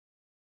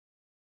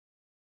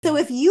So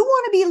if you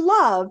want to be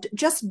loved,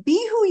 just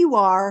be who you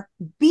are,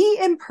 be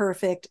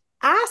imperfect,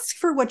 ask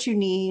for what you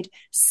need,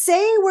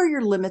 say where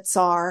your limits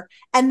are,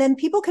 and then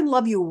people can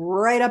love you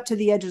right up to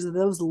the edges of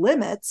those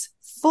limits,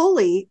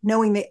 fully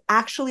knowing they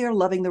actually are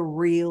loving the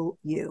real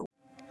you.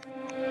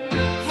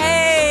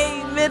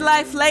 Hey,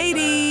 midlife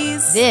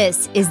ladies.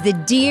 This is the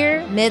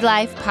Dear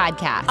Midlife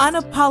Podcast.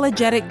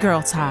 Unapologetic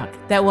girl talk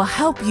that will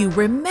help you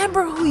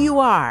remember who you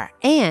are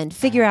and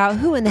figure out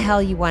who in the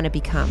hell you want to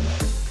become.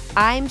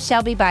 I'm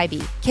Shelby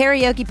Bybee,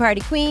 karaoke party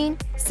queen,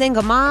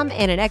 single mom,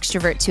 and an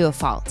extrovert to a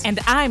fault.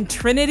 And I'm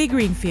Trinity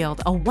Greenfield,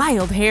 a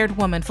wild-haired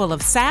woman full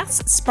of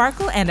sass,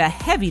 sparkle, and a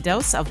heavy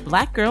dose of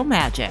black girl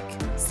magic.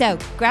 So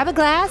grab a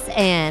glass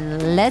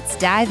and let's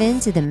dive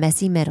into the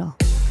messy middle.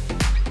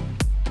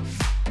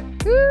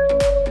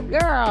 Ooh,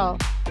 girl.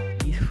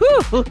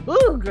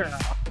 Ooh, girl.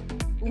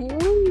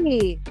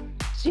 We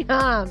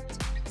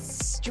jumped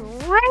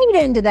straight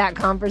into that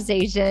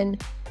conversation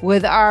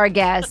with our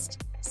guest,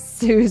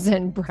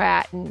 Susan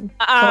Bratton.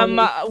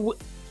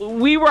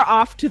 We were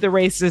off to the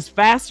races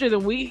faster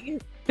than we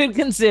could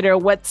consider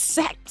what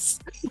sex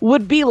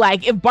would be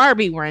like if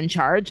Barbie were in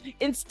charge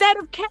instead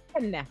of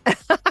Ken.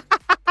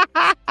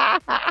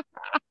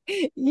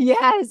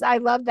 Yes, I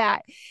love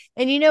that.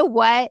 And you know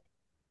what?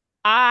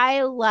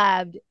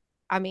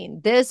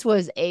 This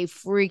was a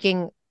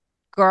freaking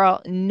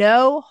girl,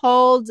 no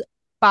holds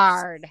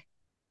barred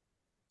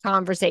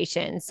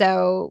conversation.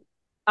 So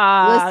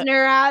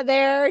listener out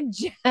there,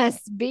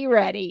 just be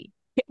ready.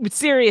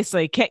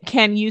 Seriously,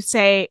 can you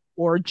say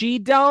orgy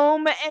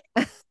dome?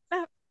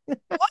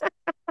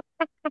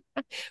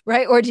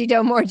 Right? Orgy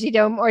dome, orgy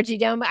dome, orgy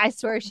dome. I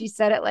swear she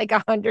said it like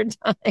 100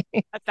 times.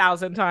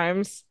 1,000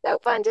 times. So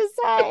fun to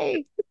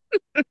say.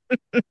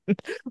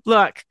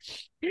 Look,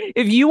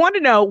 if you want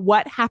to know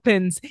what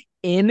happens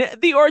in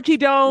the orgy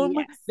dome,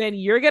 yes, then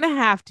you're going to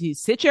have to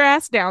sit your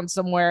ass down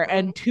somewhere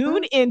and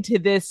tune into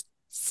this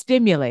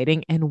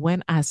stimulating. And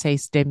when I say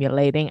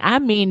stimulating, I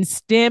mean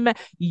stimulating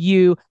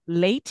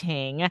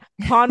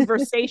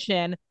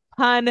conversation,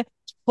 pun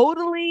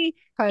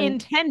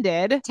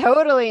intended.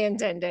 Totally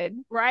intended.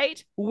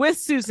 Right? With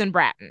Susan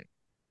Bratton,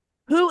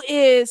 who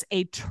is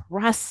a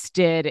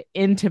trusted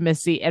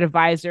intimacy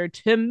advisor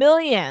to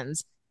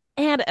millions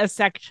and a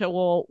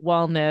sexual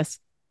wellness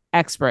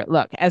expert.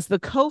 Look, as the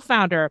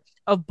co-founder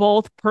of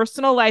both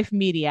Personal Life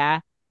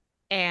Media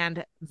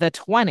and The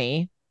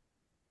 20,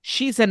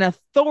 she's an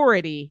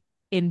authority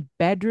in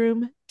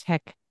bedroom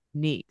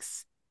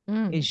techniques.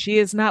 And she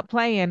is not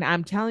playing.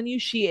 I'm telling you,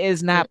 she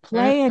is not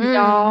playing,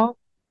 y'all.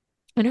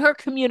 And her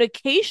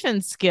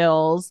communication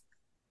skills,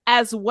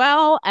 as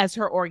well as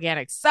her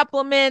organic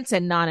supplements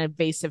and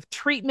non-invasive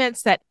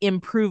treatments that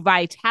improve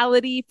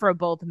vitality for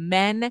both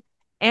men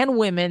and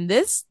women.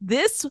 This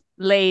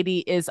lady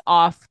is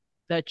off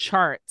the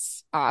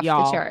charts. Off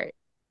y'all. The chart.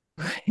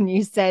 When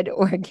you said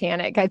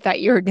organic, I thought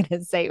you were going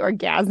to say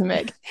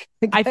orgasmic.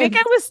 I think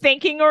I was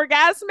thinking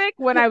orgasmic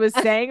when I was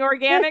saying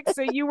organic.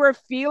 So you were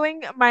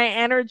feeling my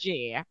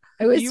energy.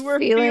 I was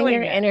feeling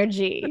your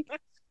energy.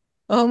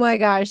 Oh my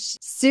gosh.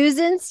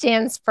 Susan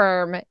stands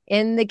firm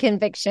in the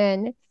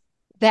conviction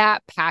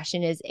that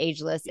passion is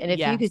ageless. And if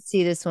you could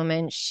see this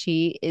woman,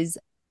 she is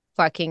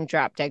fucking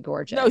drop dead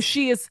gorgeous. No,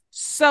 she is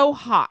so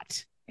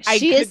hot.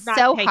 She is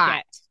so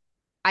hot.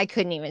 I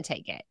couldn't even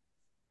take it.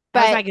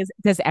 But I was like,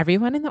 does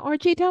everyone in the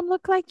orgy dome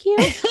look like you?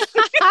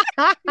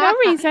 No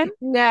reason.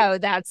 No,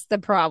 that's the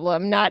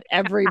problem. Not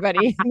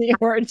everybody in the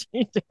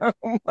orgy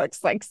dome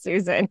looks like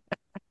Susan.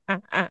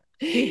 But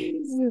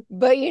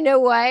you know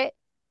what?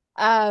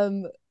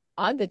 On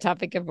the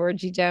topic of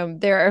orgy dome,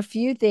 there are a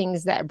few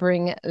things that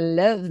bring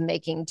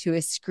lovemaking to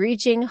a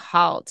screeching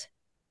halt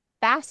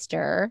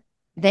faster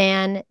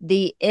than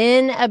the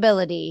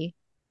inability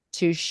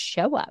to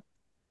show up,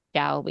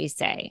 shall we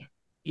say.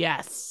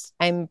 Yes.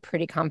 I'm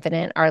pretty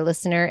confident our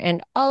listener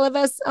and all of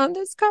us on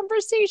this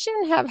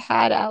conversation have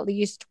had at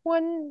least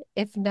one,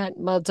 if not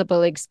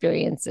multiple,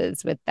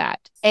 experiences with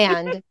that.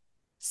 And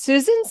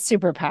Susan's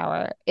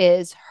superpower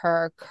is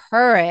her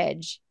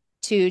courage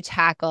to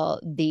tackle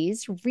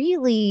these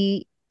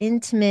really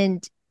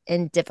intimate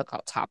and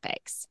difficult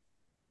topics.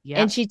 Yep.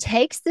 And she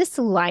takes this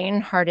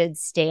lion-hearted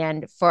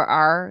stand for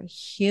our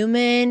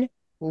human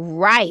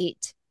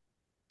right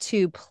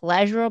to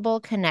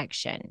pleasurable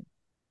connection.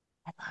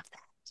 I love that.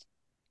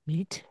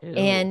 Me too.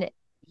 And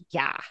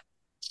yeah,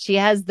 she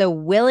has the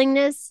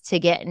willingness to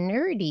get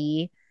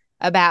nerdy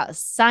about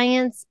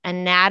science,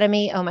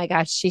 anatomy. Oh my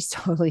gosh, she's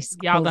totally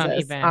y'all don't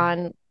even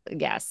on.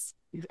 Yes.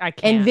 I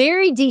can't. And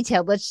very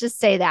detailed, let's just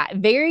say that,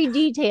 very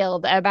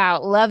detailed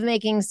about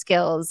lovemaking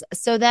skills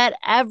so that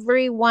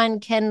everyone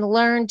can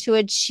learn to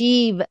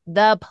achieve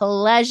the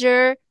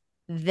pleasure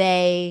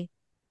they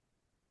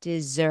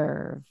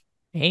deserve.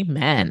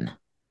 Amen.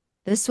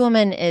 This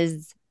woman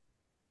is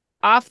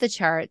off the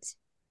charts.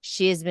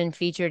 She has been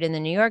featured in the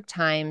New York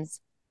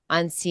Times,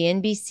 on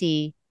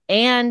CNBC,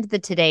 and the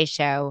Today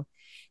Show,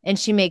 and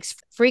she makes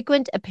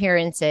frequent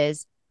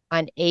appearances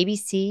on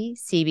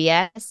ABC,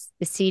 CBS,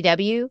 the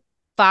CW,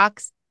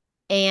 Fox,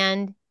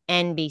 and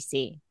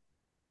NBC.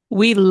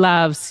 We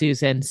love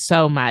Susan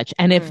so much.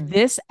 And if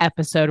this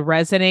episode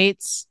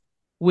resonates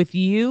with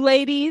you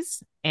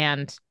ladies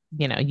and,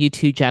 you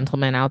two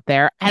gentlemen out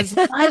there, as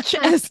much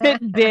as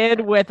it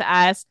did with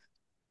us,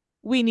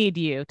 we need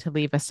you to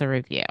leave us a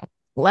review.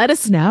 Let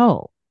us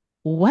know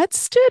what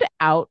stood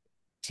out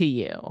to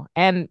you.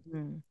 And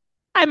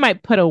I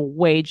might put a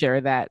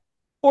wager that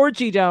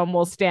Orgy Dome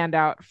will stand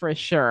out for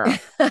sure.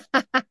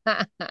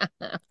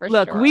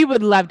 Look, we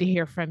would love to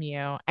hear from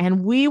you,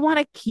 and we want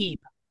to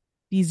keep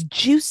these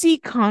juicy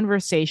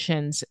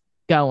conversations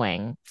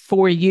going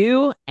for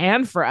you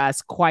and for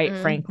us, quite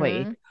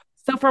frankly.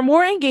 So for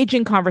more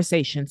engaging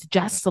conversations,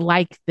 just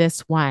like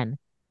this one,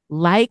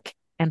 like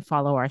and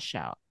follow our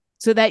show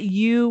so that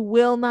you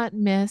will not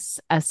miss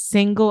a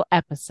single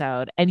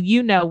episode. And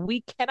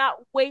we cannot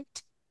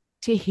wait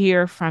to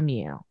hear from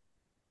you.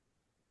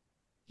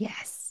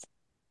 Yes.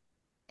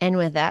 And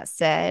with that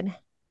said,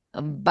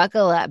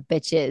 buckle up,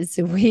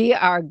 bitches. We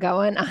are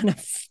going on a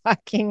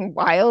fucking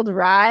wild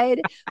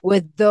ride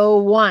with the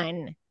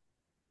one,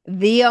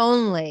 the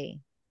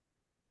only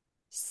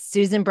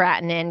Susan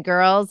Bratton. And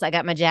girls, I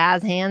got my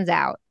jazz hands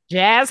out.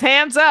 Jazz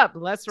hands up.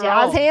 Let's roll.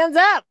 Jazz hands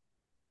up.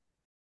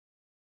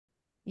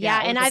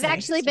 Yeah, and I've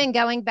actually been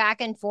going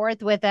back and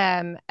forth with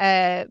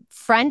a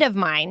friend of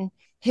mine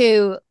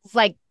who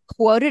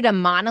quoted a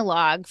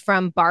monologue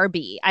from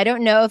Barbie. I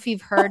don't know if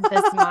you've heard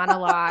this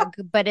monologue,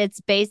 but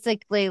it's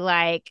basically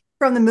like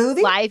from the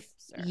movie. Life.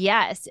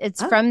 Yes,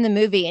 it's from the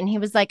movie. And he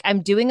was like,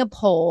 I'm doing a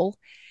poll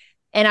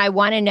and I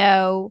want to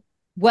know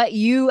what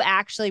you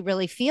actually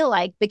really feel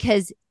like,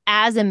 because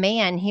as a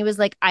man, he was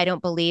like, I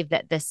don't believe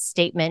that this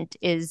statement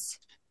is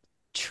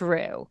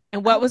true.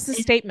 And what was the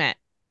statement?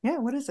 Yeah,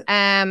 what is it?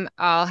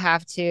 I'll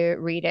have to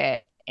read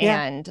it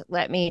and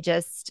let me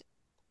just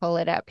pull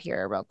it up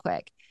here real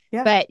quick.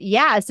 Yeah. But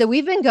yeah, so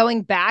we've been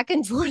going back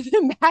and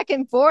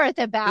forth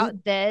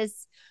about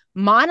this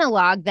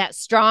monologue that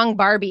strong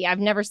Barbie. I've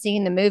never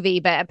seen the movie,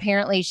 but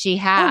apparently she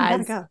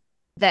has.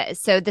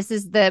 So this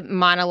is the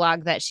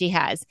monologue that she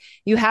has.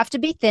 You have to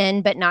be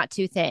thin, but not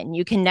too thin.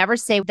 You can never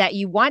say that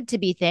you want to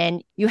be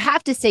thin. You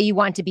have to say you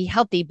want to be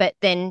healthy, but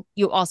then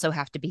you also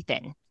have to be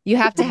thin. You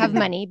have to have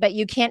money, but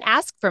you can't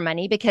ask for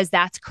money because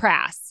that's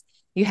crass.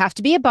 You have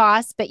to be a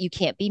boss, but you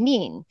can't be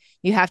mean.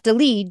 You have to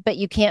lead, but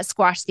you can't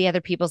squash the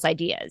other people's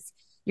ideas.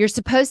 You're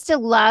supposed to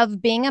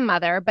love being a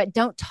mother, but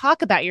don't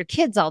talk about your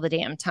kids all the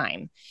damn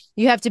time.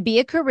 You have to be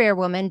a career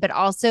woman, but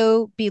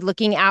also be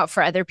looking out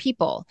for other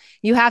people.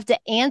 You have to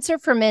answer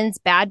for men's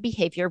bad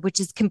behavior, which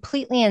is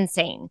completely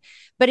insane.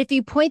 But if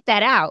you point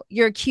that out,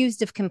 you're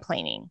accused of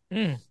complaining.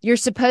 You're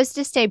supposed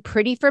to stay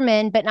pretty for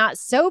men, but not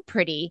so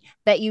pretty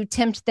that you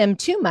tempt them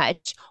too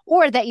much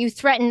or that you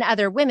threaten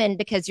other women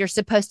because you're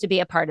supposed to be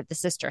a part of the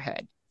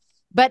sisterhood.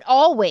 But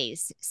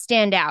always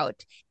stand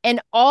out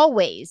and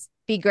always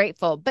be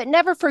grateful, but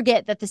never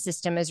forget that the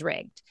system is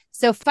rigged.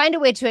 So find a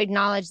way to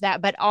acknowledge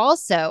that, but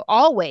also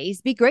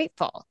always be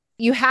grateful.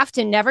 You have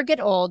to never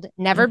get old,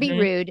 never be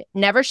rude,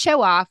 never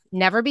show off,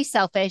 never be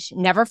selfish,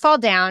 never fall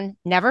down,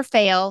 never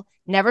fail,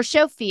 never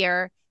show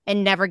fear,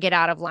 and never get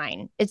out of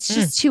line. It's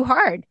just too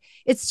hard.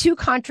 It's too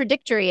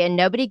contradictory, and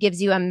nobody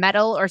gives you a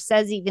medal or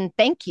says even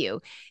thank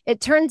you.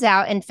 It turns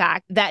out, in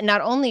fact, that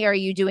not only are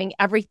you doing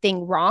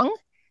everything wrong,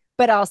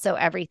 but also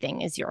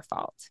everything is your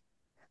fault.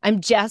 I'm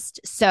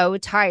just so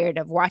tired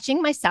of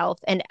watching myself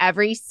and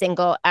every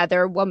single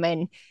other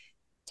woman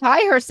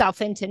tie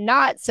herself into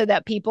knots so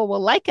that people will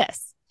like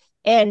us.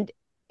 And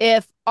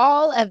if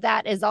all of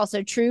that is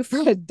also true for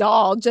a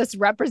doll just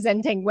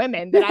representing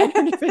women, then I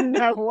don't even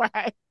know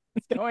what's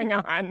going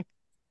on.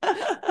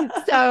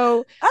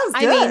 So,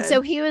 I mean,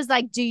 so he was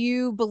like, do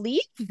you believe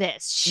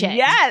this shit?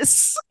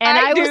 Yes. And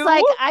I was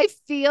like, I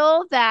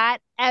feel that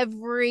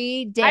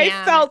every day.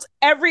 I felt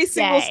every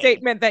single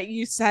statement that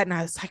you said, and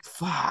I was like,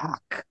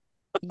 fuck.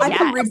 I've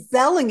been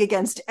rebelling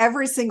against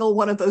every single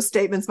one of those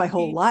statements my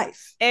whole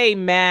life.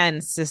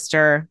 Amen,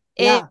 sister.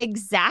 Yeah.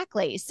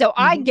 Exactly. So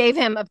I gave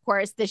him, of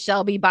course, the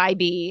Shelby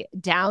Bybee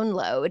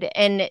download.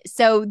 And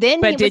so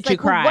then But did you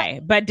cry?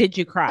 But did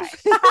you cry?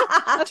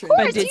 Of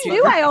course, you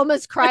knew I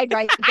almost cried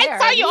right there. I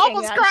saw you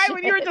almost cry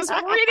when you were just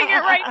reading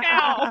it right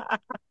now.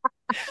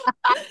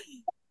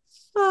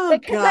 Oh,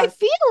 because I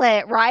feel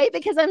it, right?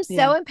 Because I'm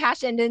so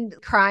impassioned, and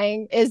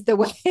crying is the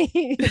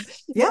way.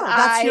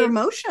 That's your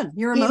emotion.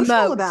 You're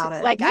emotional about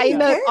it. Like I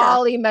emote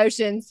all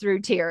emotions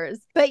through tears.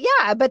 But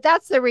but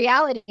that's the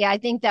reality I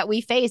think that we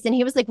face. And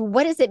he was like, well,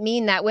 what does it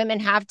mean that women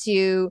have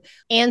to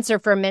answer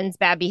for men's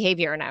bad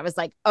behavior? And I was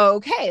like,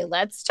 okay,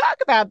 let's talk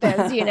about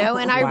this,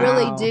 And I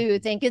really do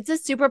think it's a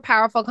super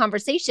powerful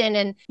conversation.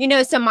 And,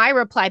 so my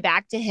reply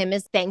back to him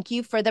is thank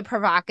you for the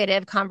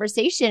provocative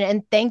conversation.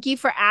 And thank you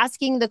for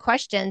asking the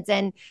questions.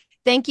 And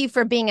thank you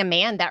for being a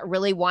man that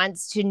really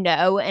wants to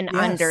know and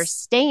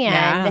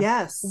understand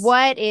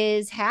what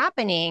is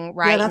happening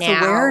right now.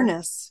 That's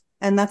awareness.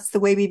 And that's the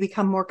way we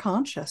become more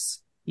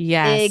conscious.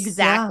 Yes.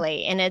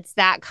 Exactly. And it's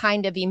that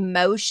kind of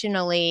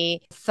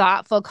emotionally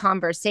thoughtful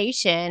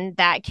conversation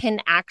that can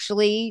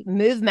actually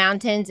move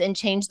mountains and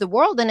change the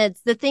world. And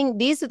it's the thing,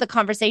 these are the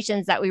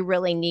conversations that we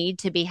really need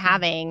to be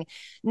having,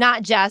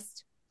 not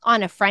just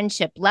on a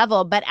friendship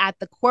level, but at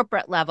the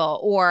corporate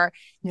level or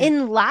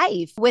in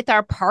life with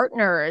our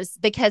partners,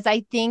 because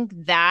I think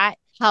that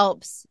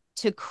helps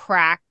to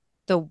crack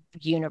the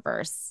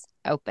universe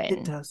open.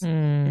 It does.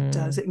 It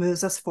does. It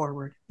moves us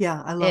forward.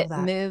 Yeah, I love It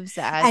that. moves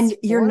us And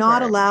you're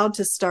not forward. allowed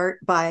to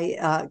start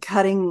by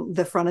cutting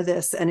the front of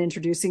this and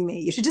introducing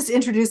me. You should just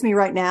introduce me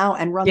right now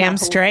and run Damn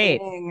that whole straight.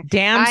 thing.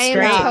 Damn I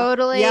straight. am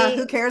totally Yeah,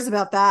 who cares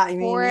about that? I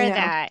mean, for you know,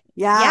 that.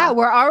 Yeah,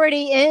 we're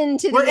already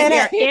into We're the in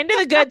We're it. into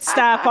the good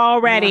stuff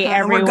already, and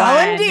everyone. we're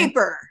going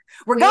deeper.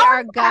 We're We going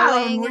are down.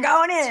 going We're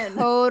going in.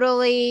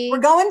 totally. We're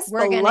going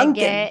We're gonna spelunking.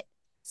 get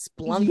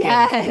Splunking.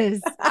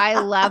 Yes, I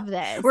love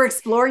this. We're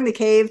exploring the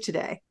cave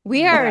today.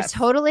 We are Yes.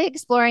 totally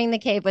exploring the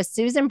cave with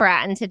Susan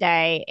Bratton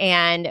today,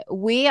 and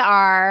we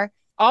are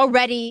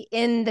already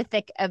in the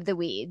thick of the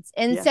weeds.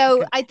 And Yeah, so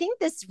okay. I think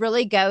this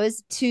really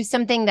goes to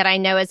something that I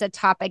know is a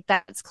topic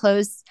that's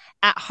close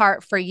at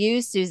heart for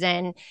you,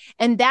 Susan,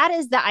 and that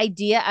is the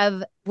idea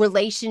of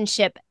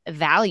relationship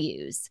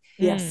values.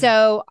 Yes.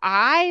 So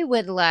I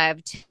would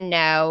love to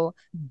know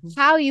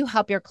how you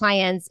help your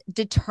clients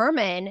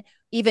determine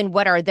even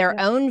what are their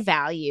own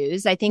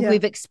values. I think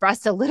we've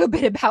expressed a little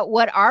bit about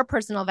what our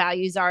personal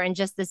values are in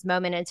just this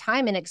moment in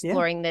time in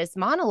exploring this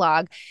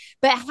monologue.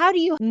 But how do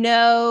you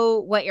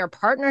know what your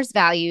partner's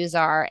values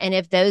are and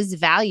if those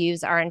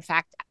values are in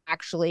fact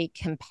actually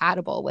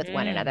compatible with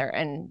one another?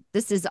 And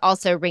this is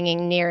also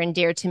ringing near and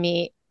dear to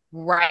me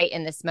right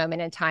in this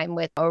moment in time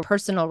with a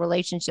personal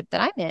relationship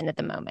that I'm in at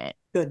the moment.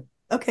 Good.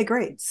 Okay,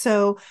 great.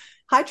 So,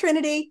 hi,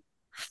 Trinity.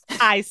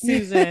 Hi,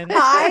 Susan.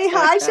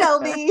 Hi,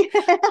 Shelby.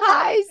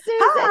 Hi, Susan.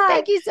 Hi.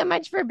 Thank you so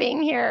much for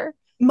being here.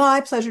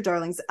 My pleasure,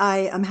 darlings.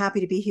 I am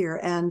happy to be here.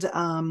 And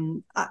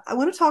I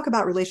want to talk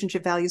about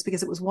relationship values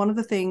because it was one of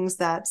the things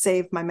that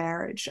saved my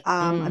marriage.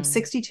 I'm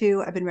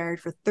 62. I've been married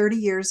for 30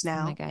 years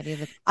now. Oh my God, you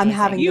look I'm amazing.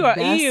 having the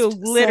best You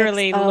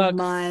literally sex of look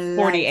my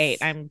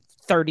 48. life. I'm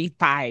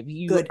 35.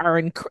 You Good.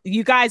 are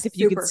you guys, if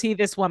you Super. could see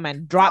this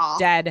woman, drop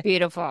dead.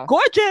 Beautiful.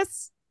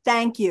 Gorgeous.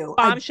 Thank you.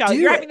 Bombshell.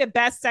 You're having the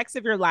best sex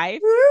of your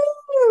life.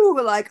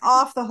 Woo! Like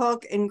off the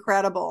hook,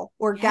 incredible.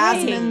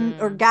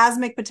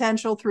 Orgasmic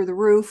potential through the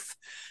roof,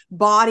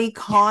 body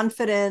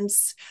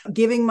confidence,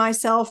 giving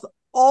myself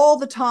all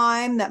the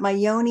time that my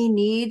yoni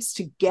needs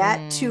to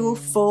get to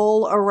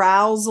full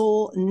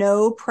arousal,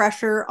 no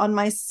pressure on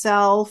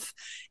myself,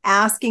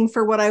 asking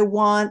for what I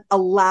want,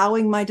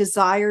 allowing my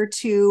desire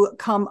to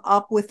come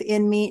up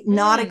within me,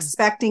 not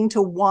expecting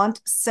to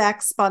want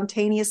sex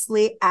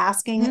spontaneously,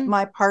 asking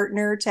my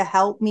partner to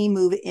help me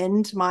move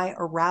into my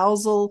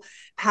arousal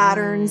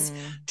patterns,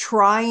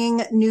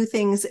 trying new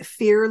things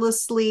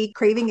fearlessly,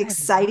 craving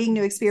exciting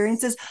new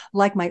experiences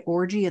like my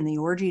orgy in the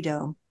orgy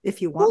dome. If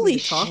you want me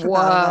to talk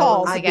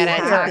about it,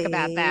 I'd be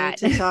happy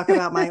to talk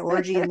about my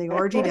orgy in the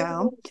orgy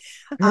dome.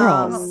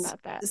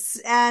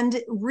 Girls.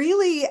 And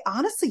really,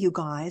 honestly, you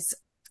guys,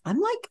 I'm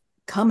like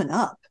coming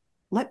up.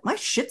 Like my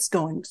shit's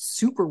going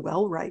super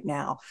well right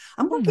now.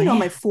 I'm working on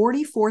my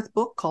 44th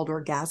book called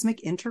Orgasmic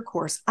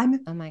Intercourse.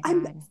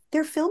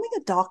 They're filming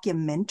a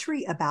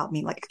documentary about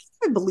me. Like,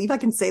 I can't believe I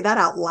can say that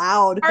out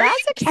loud.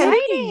 That's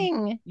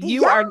exciting.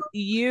 You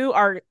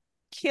are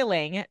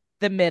killing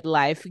the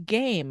midlife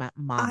game,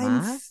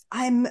 mama.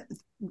 I'm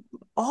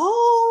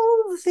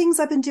all the things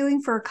I've been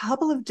doing for a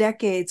couple of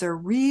decades are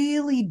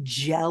really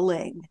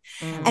gelling.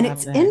 And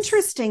it's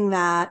interesting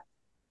that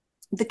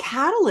the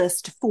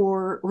catalyst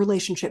for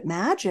relationship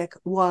magic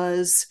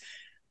was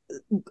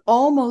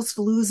almost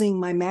losing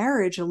my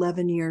marriage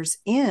 11 years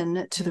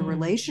in to the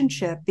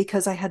relationship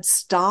because I had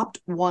stopped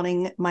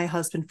wanting my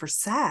husband for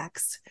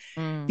sex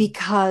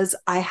because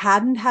I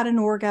hadn't had an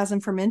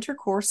orgasm from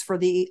intercourse for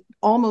the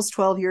almost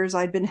 12 years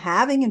I'd been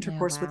having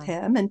intercourse with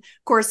him. And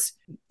of course,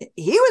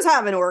 he was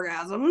having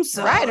orgasms.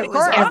 So of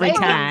course, every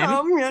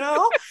time. You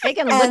know? They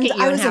can look at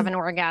you and have an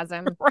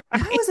orgasm. I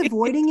was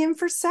avoiding him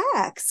for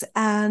sex,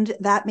 and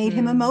that made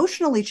him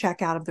emotionally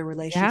check out of the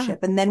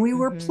relationship. And then we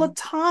were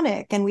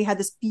platonic, and we had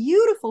this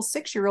beautiful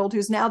 6-year-old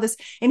who's now this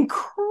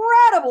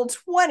incredible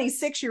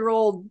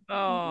 26-year-old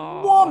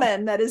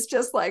woman that is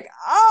just like,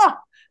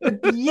 the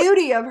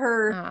beauty of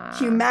her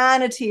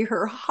humanity,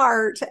 her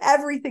heart,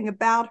 everything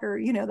about her,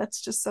 you know,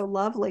 that's just so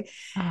lovely.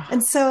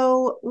 And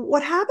so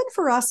what happened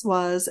for us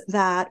was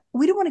that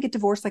we didn't want to get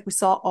divorced like we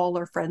saw all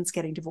our friends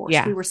getting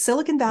divorced. We were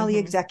Silicon Valley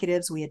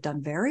executives. We had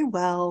done very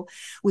well.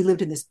 We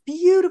lived in this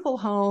beautiful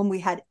home. We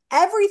had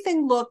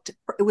everything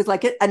it was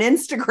like an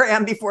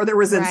Instagram before there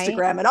was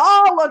Instagram. It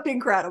all looked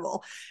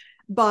incredible.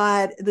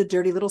 But the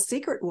dirty little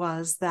secret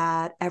was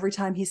that every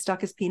time he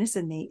stuck his penis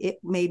in me, it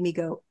made me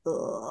go,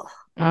 ugh.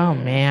 Oh,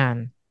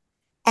 man.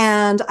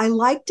 And I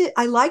liked it.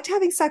 I liked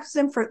having sex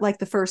with him for like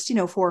the first,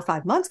 4 or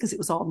 5 months because it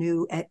was all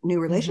new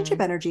relationship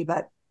energy.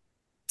 But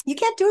you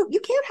can't do it. You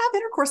can't have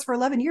intercourse for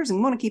 11 years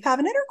and want to keep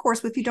having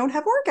intercourse if you don't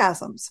have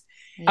orgasms.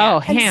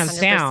 Yeah, hands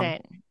down.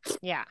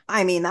 Yeah.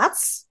 I mean,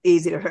 that's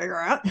easy to figure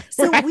out.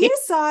 So Right. we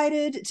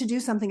decided to do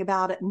something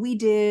about it. And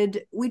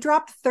we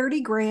dropped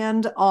 30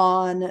 grand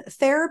on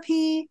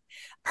therapy,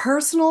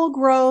 personal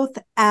growth,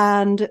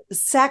 and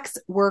sex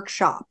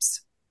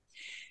workshops.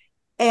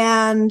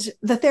 And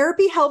the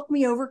therapy helped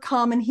me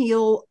overcome and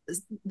heal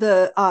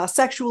the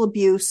sexual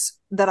abuse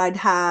that I'd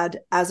had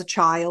as a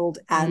child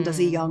and as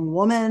a young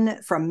woman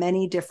in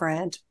many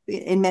different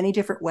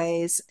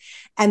ways.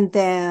 And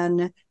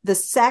then the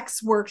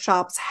sex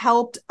workshops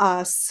helped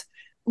us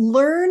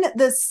learn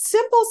the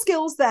simple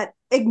skills that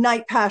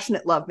ignite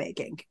passionate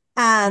lovemaking.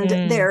 And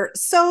they're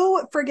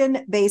so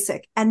friggin'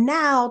 basic. And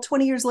now,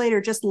 20 years later,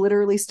 just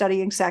literally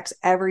studying sex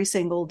every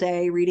single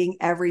day, reading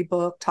every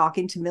book,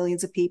 talking to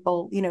millions of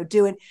people,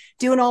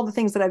 doing all the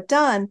things that I've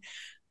done,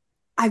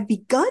 I've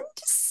begun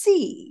to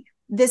see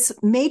this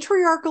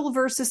matriarchal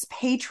versus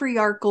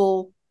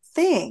patriarchal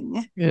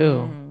thing.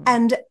 Ew.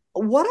 And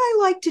what I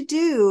like to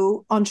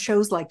do on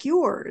shows like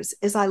yours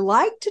is I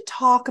like to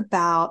talk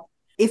about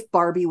if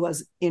Barbie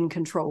was in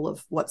control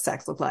of what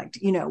sex looked like,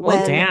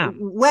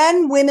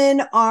 when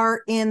women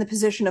are in the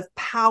position of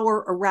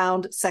power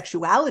around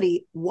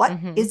sexuality, what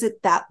is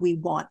it that we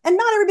want? And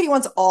not everybody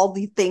wants all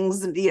the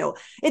things, and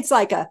it's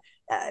like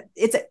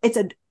it's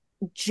a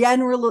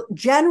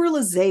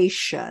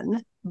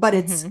generalization, but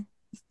it's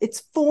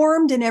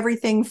formed in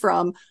everything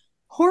from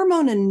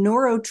hormone and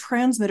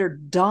neurotransmitter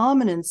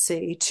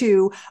dominancy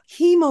to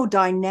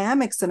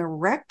hemodynamics and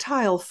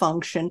erectile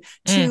function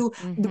to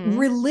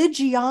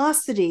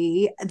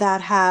religiosity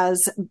that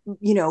has,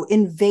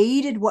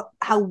 invaded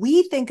how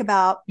we think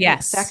about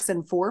sex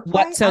and foreplay.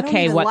 What's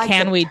okay? What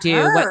can we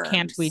do? What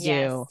can't we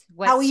do?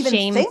 How we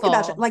even think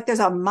about it. Like there's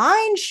a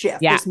mind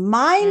shift, this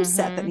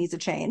mindset that needs to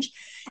change.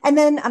 And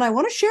I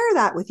want to share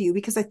that with you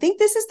because I think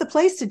this is the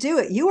place to do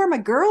it. You are my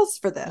girls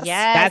for this.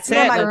 Yes, you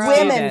are my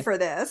women for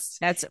this.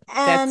 That's it.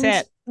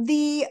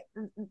 The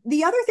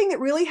other thing that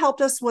really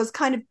helped us was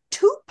kind of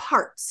two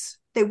parts.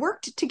 They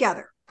worked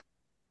together.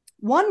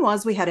 One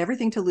was we had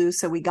everything to lose,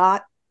 so we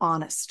got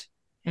honest.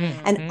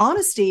 And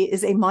honesty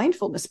is a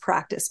mindfulness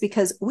practice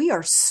because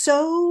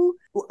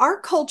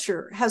our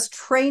culture has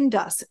trained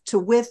us to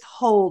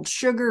withhold,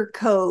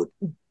 sugarcoat,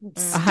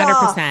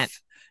 100%.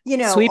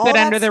 Sweep it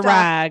under the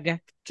rug.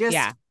 Just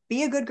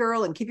be a good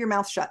girl and keep your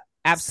mouth shut.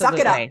 Absolutely.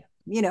 Suck it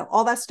up.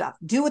 All that stuff.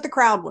 Do what the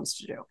crowd wants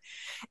to do.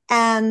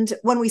 And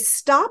when we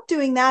stopped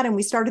doing that and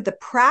we started the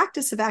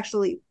practice of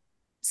actually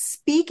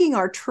speaking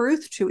our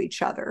truth to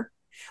each other,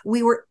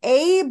 we were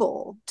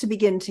able to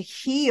begin to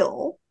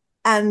heal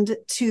and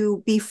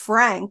to be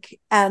frank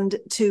and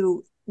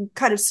to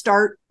kind of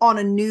start on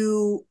a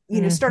new,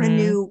 start a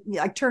new,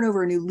 like turn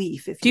over a new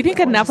leaf. Do you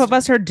think enough of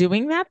us are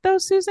doing that though,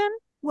 Susan?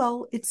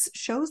 Well, it's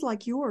shows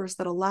like yours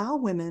that allow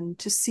women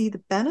to see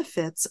the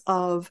benefits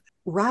of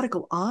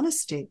radical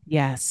honesty.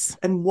 Yes.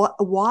 And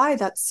why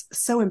that's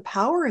so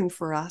empowering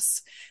for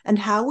us and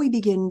how we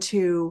begin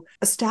to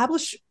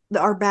establish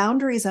our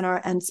boundaries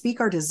and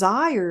speak our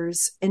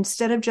desires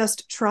instead of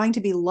just trying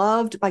to be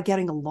loved by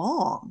getting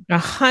along.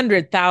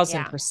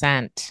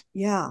 100,000%.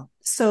 Yeah.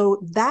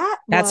 So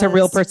that's a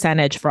real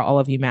percentage for all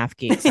of you math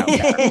geeks out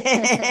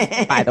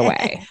there, by the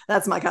way.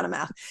 That's my kind of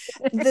math.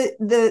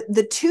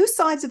 The two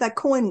sides of that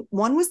coin,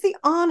 one was the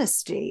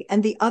honesty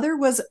and the other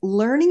was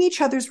learning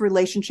each other's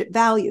relationship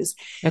values.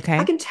 Okay.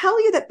 I can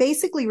tell you that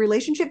basically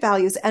relationship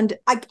values, and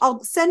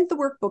I'll send the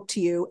workbook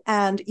to you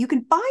and you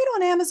can buy it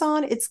on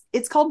Amazon.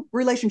 It's called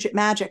Relationship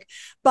Magic.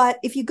 But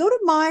if you go to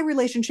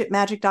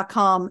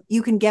myrelationshipmagic.com,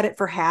 you can get it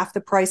for half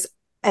the price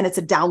and it's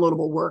a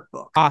downloadable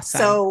workbook. Awesome.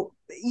 So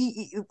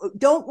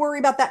don't worry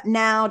about that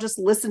now. Just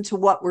listen to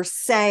what we're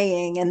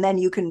saying, and then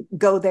you can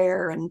go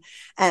there and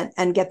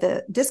get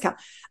the discount.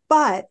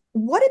 But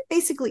what it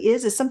basically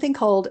is something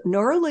called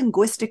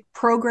neuro-linguistic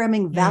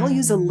programming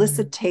values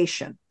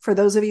elicitation, for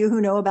those of you who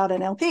know about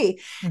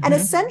NLP. And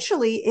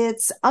essentially,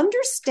 it's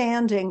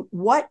understanding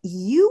what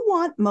you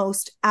want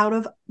most out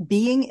of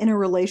being in a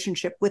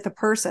relationship with a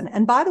person.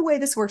 And by the way,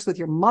 this works with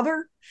your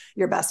mother,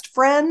 your best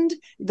friend,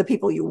 the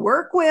people you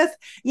work with.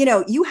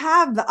 You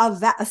have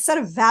a set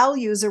of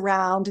values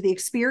around the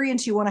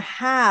experience you want to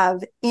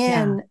have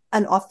in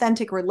an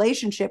authentic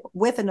relationship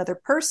with another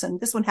person.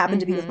 This one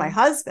happened to be with my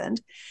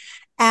husband.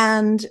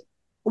 And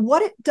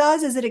what it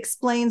does is it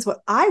explains what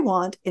I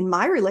want in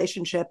my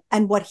relationship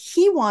and what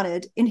he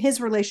wanted in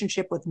his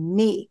relationship with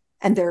me.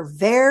 And they're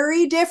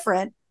very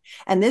different.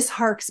 And this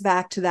harks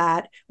back to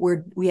that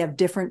where we have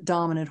different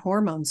dominant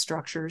hormone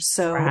structures.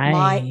 So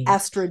my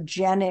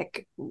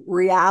estrogenic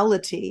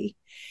reality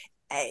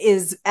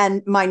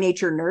and my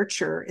nature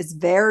nurture is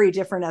very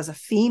different as a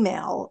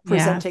female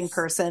presenting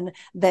person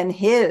than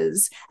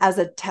his as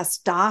a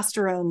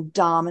testosterone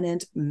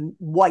dominant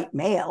white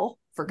male,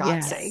 for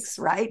God's sakes,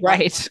 right?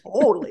 Right. Like,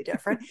 totally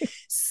different.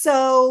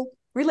 So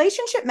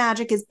Relationship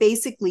Magic is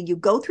basically you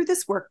go through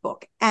this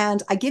workbook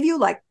and I give you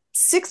like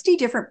 60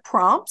 different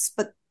prompts,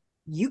 but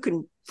you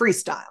can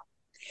freestyle.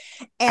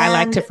 And I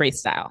like to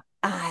freestyle.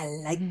 I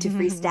like to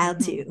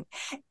freestyle too.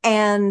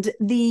 And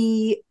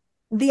the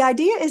the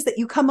idea is that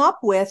you come up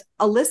with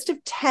a list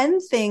of 10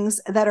 things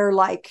that are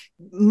like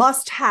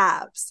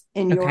must-haves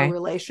in your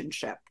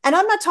relationship. And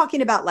I'm not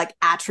talking about like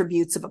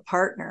attributes of a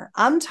partner.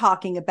 I'm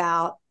talking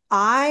about,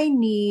 I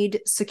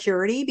need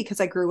security because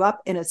I grew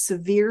up in a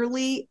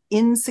severely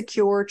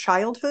insecure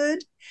childhood.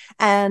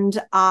 And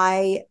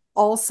I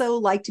also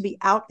like to be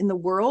out in the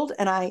world.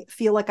 And I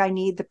feel like I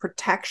need the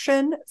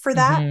protection for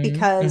that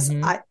because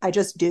I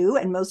just do.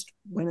 And most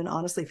women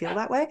honestly feel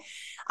that way.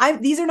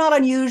 These are not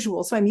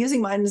unusual. So I'm using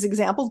mine as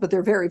examples, but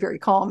they're very, very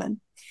common.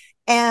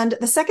 And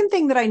the second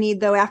thing that I need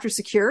though, after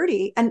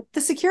security, and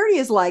the security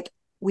is like,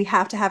 we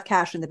have to have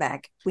cash in the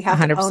bank. We have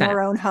 100%. To own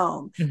our own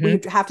home. We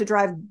have to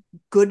drive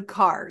good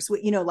cars.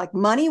 Like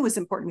money was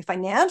important,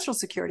 financial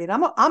security. And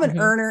I'm an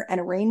earner and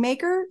a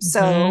rainmaker.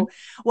 So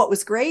what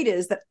was great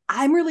is that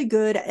I'm really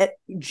good at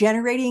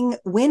generating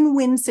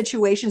win-win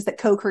situations that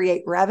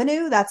co-create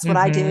revenue. That's what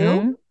I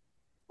do.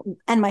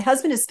 And my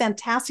husband is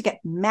fantastic at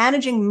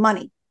managing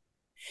money.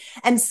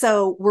 And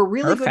so we're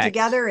really good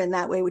together in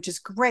that way, which is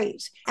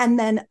great. And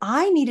then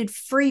I needed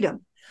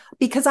freedom.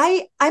 Because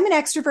I'm an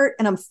extrovert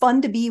and I'm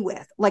fun to be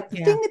with. Like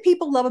the thing that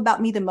people love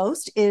about me the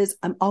most is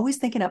I'm always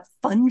thinking of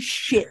fun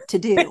shit to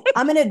do.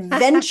 I'm an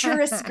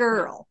adventurous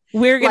girl.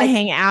 We're going to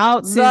hang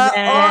out.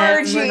 The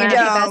orgy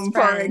dome,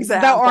 for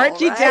example. The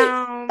orgy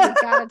dome. We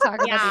got to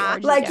talk about the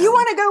orgy like dome. You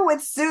want to go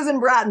with Susan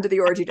Bratton to the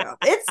orgy dome.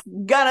 It's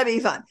going to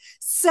be fun.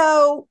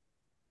 So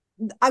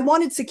I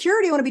wanted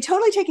security. I want to be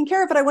totally taken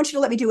care of, but I want you to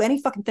let me do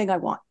any fucking thing I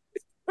want.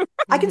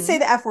 I can say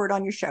the F word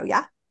on your show.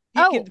 Yeah.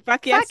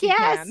 Fuck yes.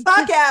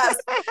 Fuck yes.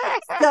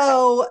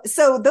 So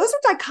those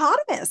are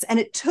dichotomous. And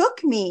it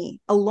took me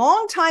a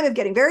long time of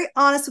getting very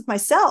honest with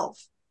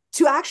myself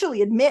to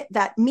actually admit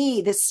that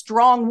me, this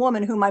strong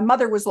woman who my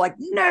mother was like,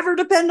 never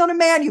depend on a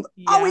man. You've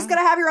always got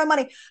to have your own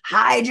money.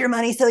 Hide your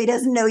money so he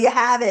doesn't know you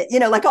have it.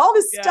 Like all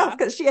this stuff,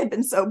 because she had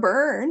been so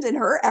burned in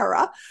her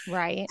era.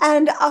 Right.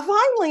 And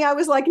finally I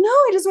was like, no,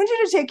 I just want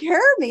you to take care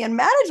of me and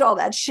manage all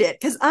that shit.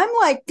 Cause I'm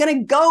like going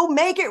to go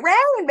make it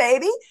rain,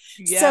 baby.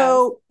 Yes.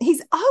 So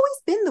he's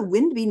always been the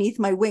wind beneath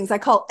my wings. I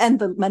call,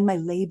 and my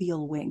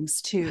labial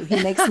wings too.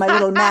 He makes my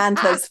little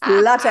mantas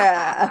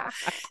flutter.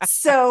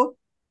 So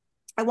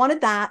I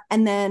wanted that.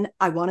 And then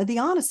I wanted the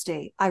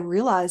honesty. I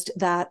realized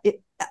that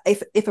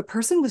if a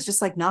person was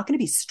just like not going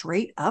to be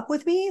straight up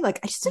with me, like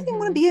I just didn't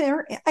want to be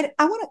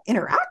I want to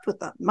interact with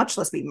them, much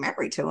less be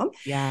married to them.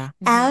 Yeah.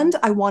 And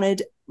I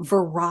wanted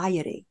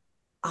variety.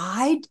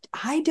 I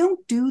don't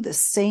do the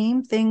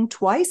same thing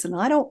twice, and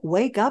I don't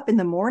wake up in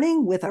the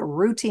morning with a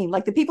routine.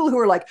 Like the people who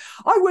are like,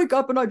 I wake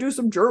up and I do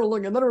some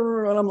journaling and then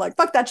I'm like,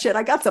 fuck that shit.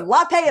 I got some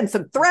latte and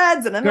some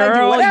threads and then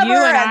I do whatever. You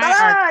and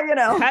I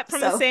are cut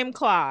from the same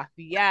cloth.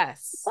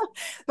 Yes.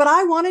 But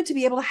I wanted to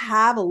be able to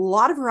have a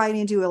lot of variety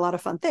and do a lot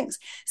of fun things.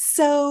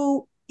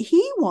 So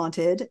he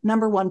wanted,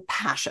 number one,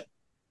 passion.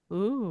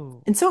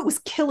 Ooh. And so it was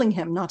killing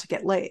him not to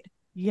get laid.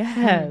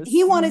 Yes.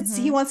 He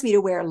wants me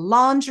to wear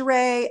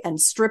lingerie and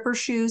stripper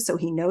shoes so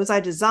he knows I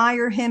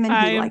desire him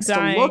and he likes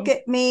to look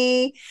at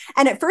me.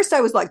 And at first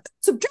I was like,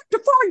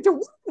 subjectifying to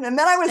women. And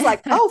then I was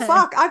like, oh,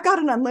 fuck, I've got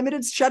an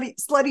unlimited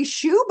slutty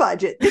shoe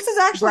budget. This is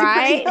actually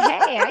right.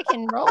 Hey, I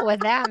can roll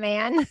with that,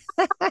 man.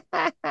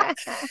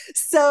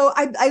 So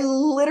I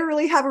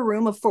literally have a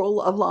room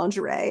full of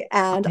lingerie,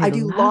 and I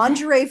do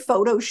lingerie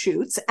photo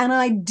shoots, and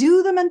I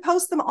do them and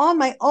post them on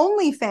my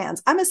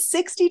OnlyFans. I'm a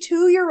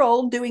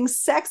 62-year-old doing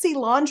sexy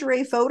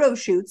lingerie photo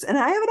shoots, and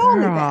I have an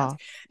OnlyFans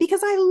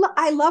because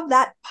I love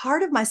that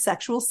part of my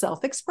sexual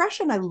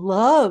self-expression. I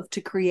love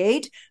to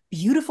create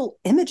beautiful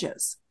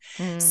images.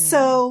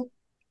 So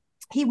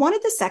he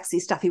wanted the sexy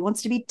stuff. He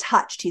wants to be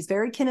touched. He's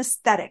very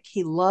kinesthetic.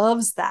 He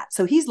loves that.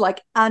 So he's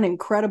like an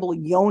incredible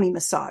yoni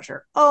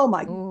massager. Oh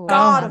my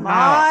God, am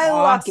I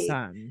lucky?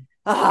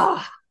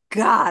 Oh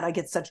God, I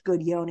get such good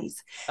yonis.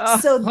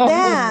 So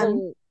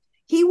then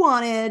he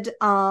wanted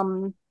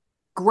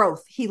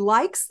growth. He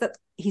likes that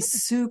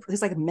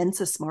he's like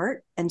Mensa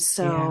smart. And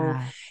so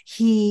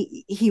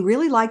he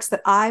really likes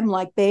that I'm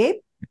like, babe,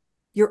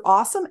 you're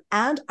awesome.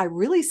 And I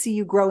really see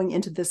you growing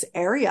into this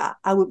area.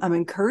 I'm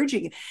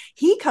encouraging you.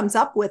 He comes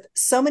up with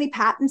so many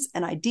patents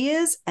and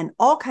ideas and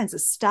all kinds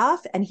of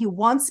stuff. And he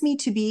wants me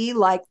to be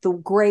like the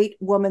great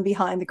woman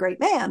behind the great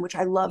man, which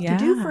I love to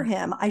do for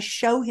him. I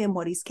show him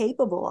what he's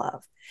capable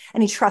of,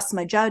 and he trusts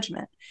my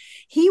judgment.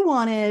 He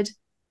wanted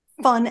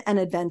fun and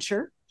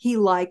adventure. He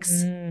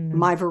likes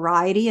my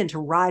variety and to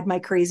ride my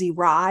crazy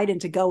ride and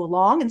to go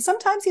along. And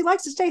sometimes he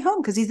likes to stay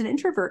home because he's an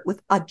introvert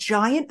with a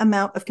giant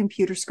amount of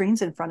computer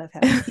screens in front of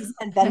him. He's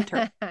an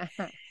inventor.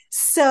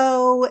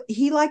 So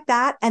he liked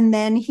that. And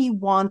then he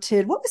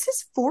wanted, what was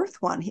his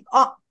fourth one?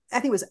 I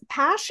think it was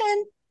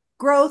passion,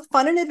 growth,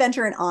 fun and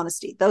adventure, and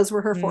honesty. Those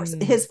were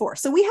his four.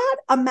 So we had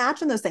a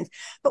match on those things.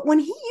 But when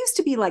he used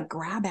to be like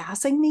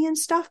grab-assing me and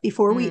stuff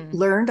before we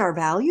learned our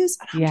values,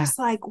 and I'm just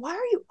like, why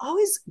are you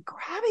always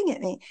grabbing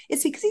at me?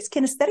 It's because he's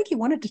kinesthetic. He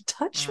wanted to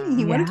touch me.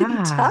 He wanted to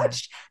be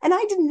touched. And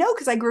I didn't know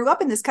because I grew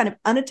up in this kind of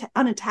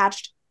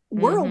unattached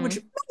world, which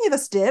many of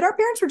us did. Our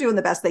parents were doing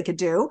the best they could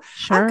do.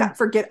 Sure.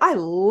 I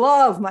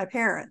love my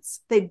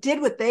parents. They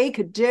did what they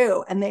could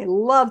do and they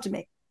loved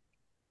me.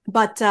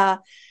 But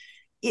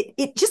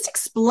it just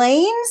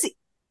explains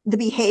the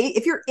behavior.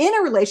 If you're in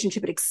a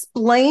relationship, it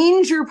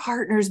explains your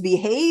partner's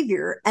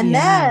behavior. And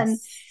then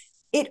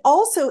it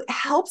also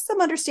helps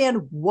them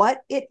understand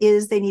what it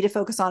is they need to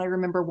focus on. I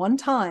remember one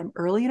time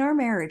early in our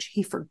marriage,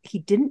 he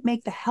didn't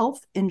make the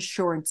health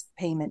insurance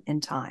payment in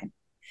time,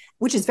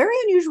 which is very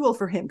unusual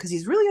for him because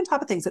he's really on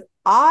top of things. And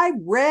I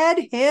read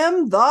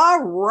him the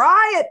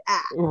riot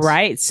act.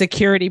 Right.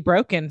 Security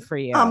broken for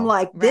you. I'm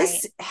like,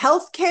 this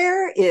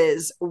healthcare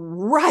is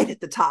right at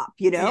the top,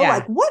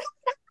 like what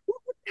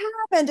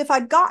happened if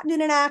I'd gotten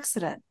in an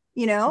accident?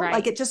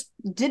 Like it just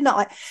did not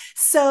like.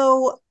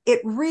 So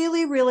it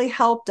really, really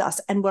helped us.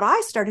 And what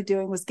I started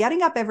doing was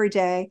getting up every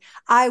day.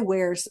 I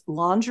wear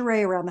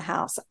lingerie around the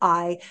house.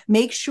 I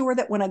make sure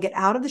that when I get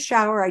out of the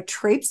shower, I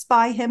traipse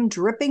by him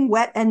dripping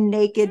wet and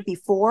naked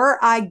before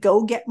I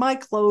go get my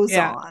clothes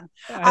on.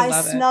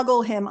 I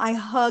snuggle him. I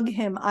hug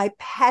him. I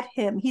pet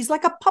him. He's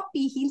like a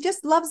puppy. He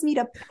just loves me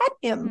to pet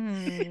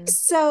him.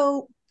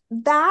 So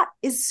that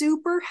is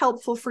super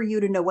helpful for you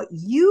to know what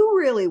you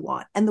really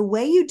want. And the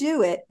way you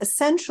do it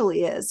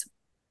essentially is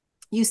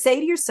you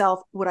say to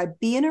yourself, would I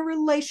be in a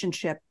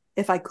relationship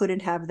if I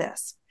couldn't have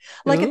this?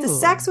 Like if the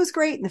sex was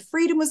great and the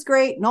freedom was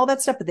great and all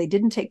that stuff, but they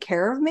didn't take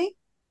care of me.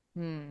 I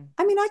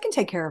mean, I can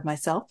take care of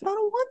myself, but I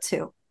don't want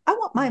to. I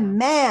want my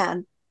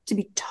man to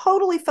be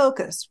totally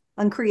focused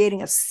on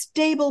creating a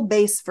stable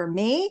base for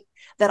me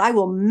that I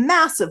will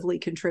massively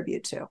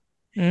contribute to.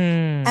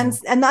 And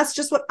that's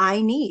just what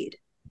I need.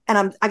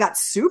 And I got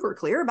super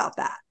clear about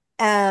that.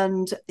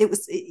 And it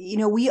was,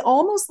 we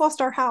almost lost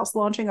our house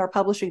launching our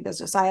publishing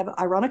business. I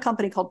run a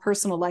company called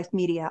Personal Life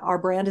Media. Our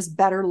brand is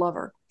Better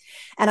Lover.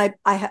 And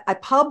I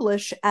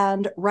publish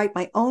and write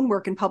my own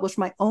work and publish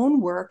my own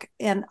work.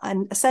 And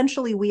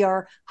essentially we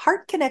are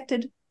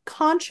heart-connected,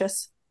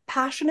 conscious,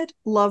 passionate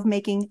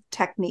lovemaking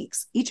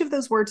techniques. Each of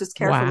those words is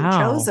carefully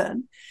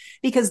chosen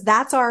because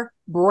that's our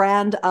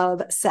brand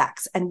of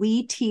sex. And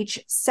we teach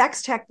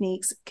sex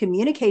techniques,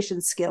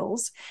 communication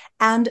skills,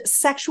 and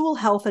sexual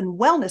health and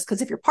wellness.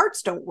 Because if your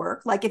parts don't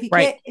work, like if you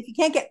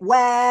can't get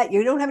wet,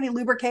 you don't have any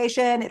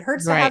lubrication, it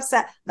hurts to have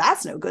sex,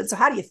 that's no good. So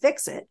how do you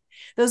fix it?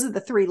 Those are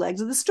the three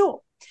legs of the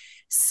stool.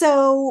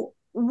 So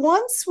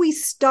once we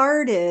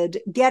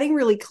started getting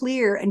really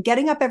clear and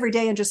getting up every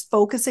day and just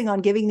focusing on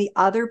giving the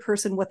other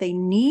person what they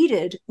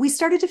needed, we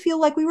started to feel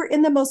like we were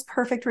in the most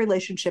perfect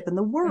relationship in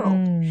the world.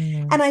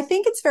 And I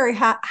think it's very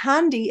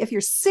handy if you're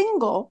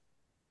single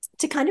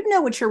to kind of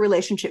know what your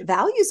relationship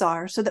values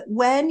are so that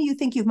when you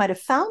think you might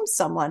have found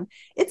someone,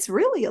 it's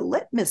really a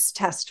litmus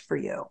test for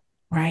you.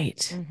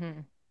 Right.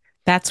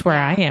 That's where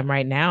I am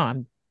right now.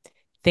 I'm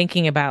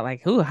thinking about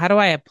like, how do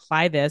I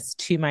apply this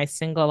to my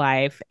single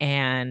life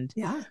and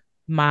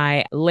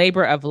my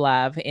labor of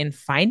love in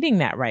finding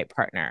that right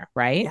partner,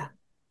 right? Yeah.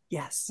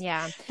 Yes.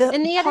 Yeah.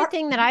 And the other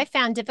thing that I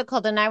found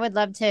difficult, and I would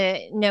love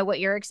to know what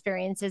your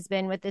experience has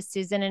been with this,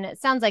 Susan, and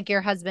it sounds like your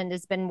husband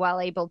has been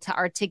well able to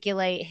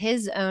articulate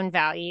his own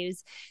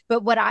values.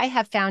 But what I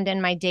have found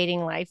in my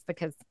dating life,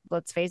 because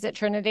let's face it,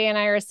 Trinity and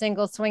I are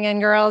single swinging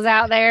girls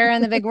out there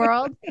in the big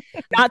world.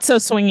 Not so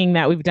swinging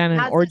that we've done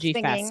an orgy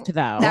fest,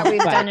 though. That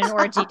we've done an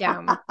orgy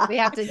dome. We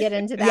have to get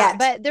into that.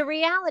 But the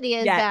reality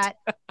is that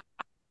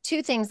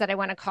two things that I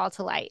want to call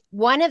to light.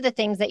 One of the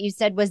things that you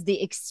said was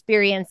the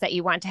experience that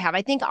you want to have.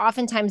 I think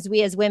oftentimes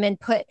we as women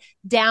put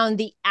down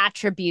the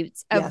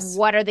attributes of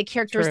what are the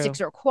characteristics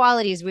or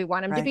qualities. We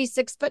want them to be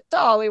 6 foot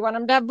tall. We want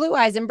them to have blue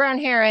eyes and brown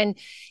hair. And,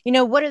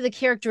 what are the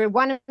character? We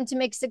want them to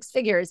make 6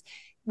 figures.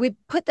 We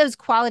put those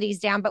qualities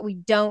down, but we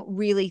don't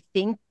really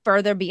think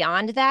further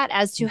beyond that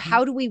as to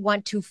how do we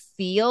want to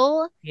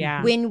feel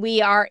when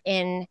we are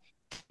in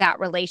that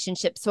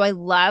relationship. So I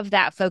love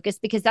that focus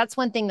because that's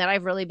one thing that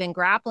I've really been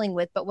grappling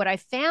with. But what I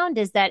found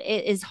is that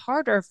it is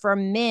harder for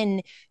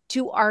men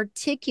to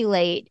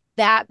articulate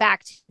that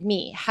back to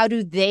me. How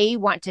do they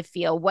want to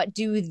feel? What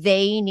do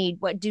they need?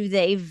 What do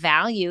they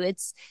value?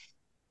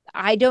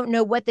 I don't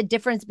know what the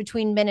difference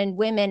between men and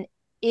women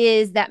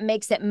is that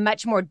makes it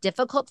much more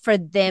difficult for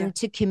them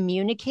to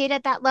communicate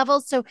at that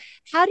level. So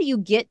how do you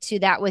get to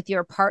that with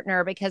your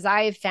partner? Because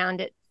I have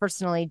found it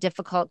personally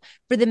difficult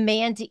for the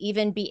man to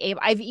even be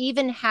able. I've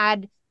even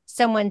had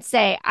someone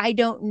say, I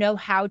don't know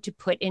how to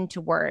put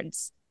into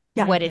words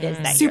what it is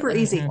that super you're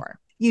easy for.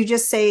 You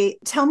just say,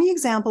 tell me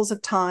examples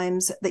of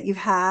times that you've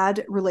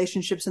had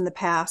relationships in the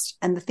past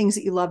and the things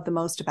that you love the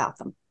most about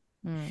them.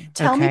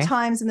 Tell me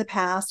times in the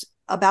past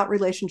about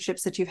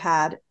relationships that you've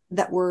had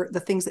that were the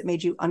things that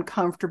made you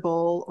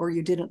uncomfortable or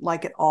you didn't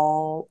like at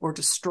all or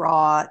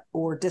distraught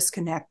or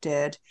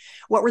disconnected.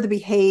 What were the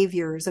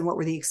behaviors and what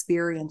were the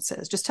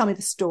experiences? Just tell me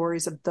the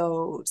stories of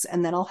those.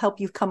 And then I'll help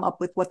you come up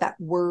with what that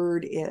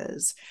word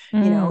is.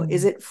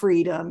 Is it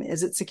freedom?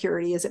 Is it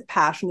security? Is it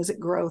passion? Is it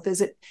growth?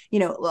 Is it,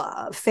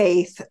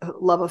 faith,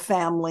 love of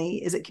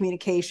family? Is it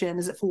communication?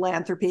 Is it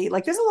philanthropy?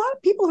 Like there's a lot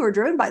of people who are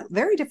driven by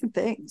very different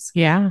things.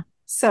 Yeah.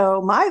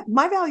 So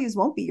my values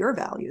won't be your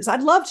values.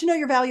 I'd love to know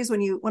your values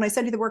when I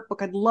send you the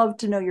workbook. I'd love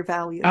to know your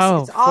values.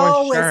 Oh, It's for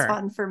always sure.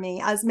 fun for me.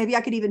 As maybe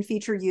I could even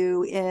feature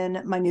you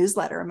in my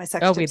newsletter, my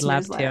Sex Oh, Tips we'd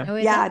love newsletter. to. Oh,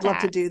 we'd Yeah, love I'd love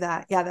to that. do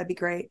that. Yeah, that'd be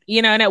great.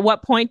 And at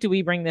what point do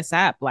we bring this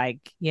up?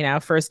 Like,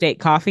 first date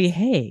coffee.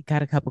 Hey,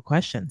 got a couple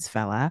questions,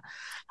 fella.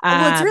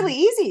 Well, it's really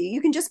easy.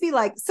 You can just be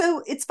like,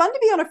 so it's fun to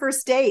be on a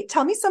first date.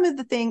 Tell me some of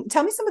the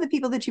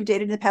people that you've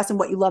dated in the past and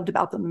what you loved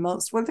about them the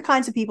most. What are the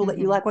kinds of people that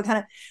you like? What kind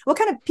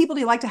of people do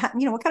you like to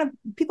what kind of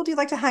people do you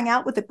like to hang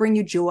out with that bring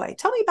you joy?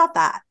 Tell me about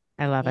that.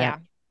 I love it. Yeah.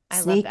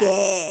 I Sneaky. love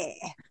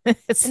that.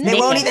 They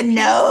won't even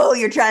know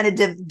you're trying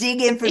to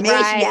dig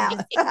information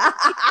out.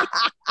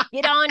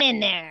 Get on in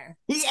there.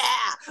 Yeah,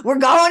 we're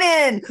going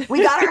in.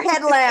 We got our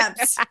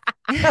headlamps.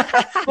 We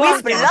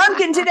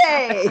spelunking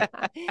today,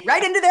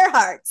 right into their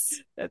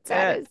hearts.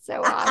 That is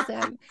so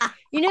awesome.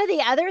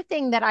 The other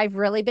thing that I've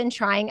really been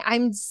trying,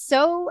 I'm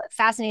so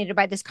fascinated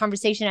by this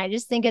conversation. I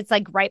just think it's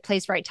like right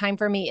place, right time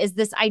for me, is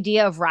this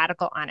idea of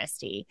radical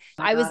honesty.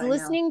 I was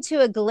listening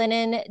to a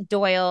Glennon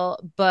Doyle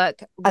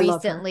book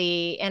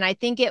recently, and I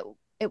think it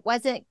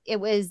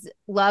was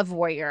Love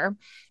Warrior,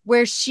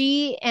 where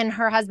she and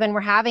her husband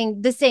were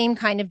having the same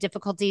kind of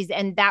difficulties.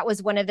 And that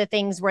was one of the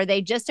things where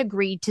they just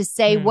agreed to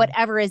say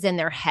whatever is in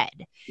their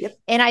head. Yep.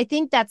 And I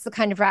think that's the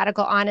kind of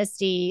radical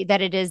honesty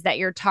that it is that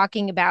you're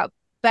talking about.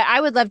 But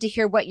I would love to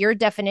hear what your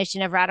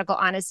definition of radical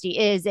honesty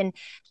is, and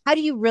how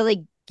do you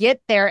really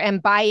get there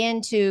and buy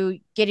into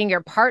getting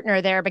your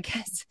partner there?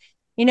 Because,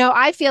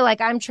 I feel like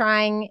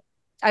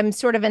I'm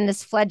sort of in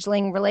this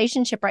fledgling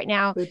relationship right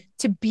now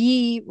to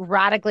be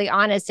radically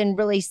honest and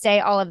really say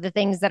all of the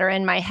things that are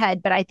in my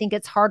head. But I think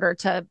it's harder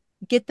to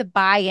get the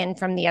buy-in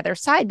from the other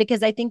side,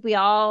 because I think we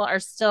all are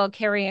still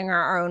carrying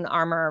our own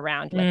armor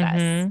around with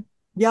us.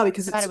 Yeah,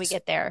 because how do we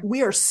get there?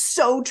 We are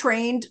so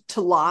trained to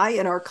lie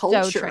in our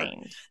culture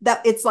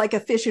that it's like a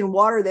fish in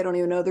water. They don't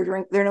even know they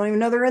don't even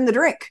know they're in the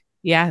drink.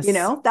 Yes.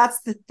 That's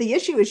the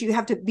issue, is you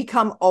have to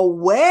become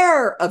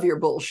aware of your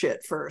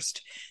bullshit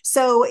first.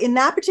 So in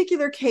that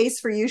particular case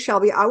for you,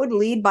 Shelby, I would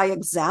lead by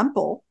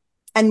example.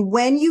 And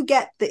when you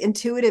get the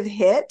intuitive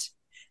hit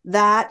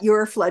that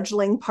your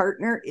fledgling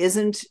partner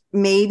isn't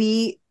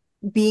maybe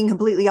being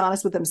completely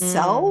honest with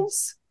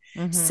themselves,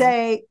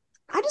 say,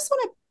 I'm just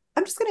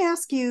going to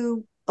ask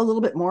you a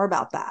little bit more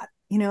about that.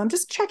 I'm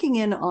just checking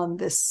in on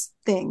this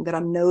thing that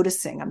I'm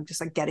noticing. I'm just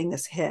like getting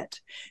this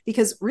hit,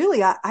 because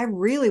really, I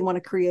really want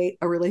to create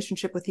a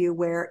relationship with you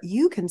where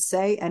you can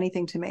say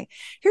anything to me.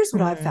 Here's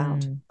what I've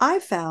found.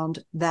 I've found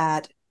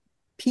that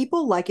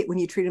people like it when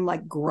you treat them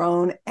like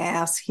grown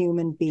ass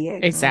human beings.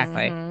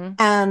 Exactly.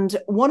 And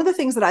one of the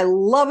things that I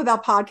love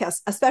about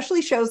podcasts,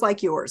 especially shows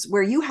like yours,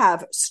 where you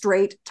have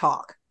straight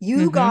talk,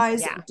 you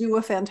guys do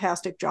a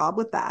fantastic job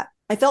with that.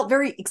 I felt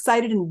very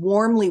excited and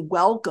warmly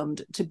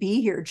welcomed to be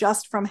here,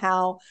 just from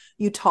how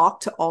you talk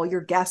to all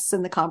your guests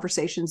and the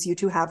conversations you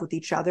two have with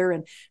each other,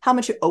 and how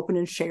much you open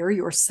and share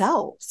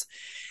yourselves.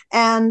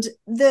 And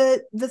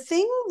the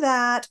thing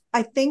that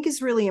I think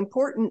is really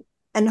important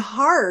and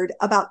hard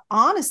about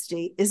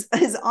honesty is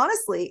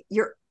honestly,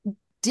 you're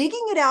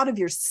digging it out of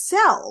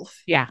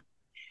yourself. Yeah.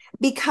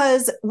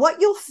 Because what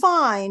you'll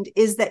find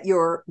is that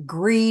you're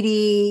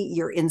greedy,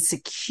 you're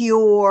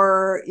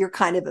insecure, you're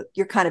kind of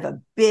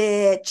a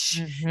bitch,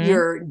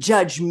 you're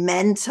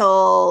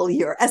judgmental,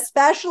 you're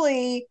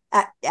especially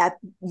at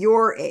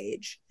your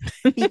age,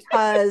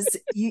 because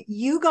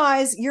you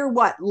guys, you're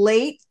what,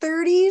 late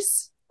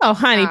 30s? Oh,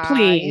 honey,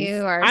 please.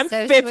 You are I'm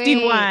so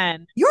 51.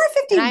 Sweet. You're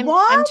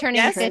 51? I'm turning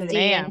 50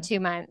 ma'am. in 2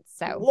 months.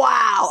 So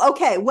wow.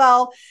 Okay.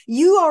 Well,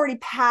 you already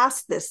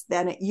passed this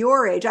then at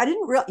your age. I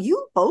didn't realize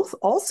you both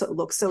also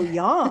look so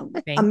young.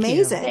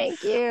 Amazing.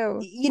 Thank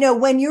you.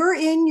 When you're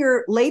in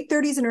your late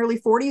 30s and early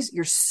 40s,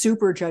 you're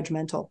super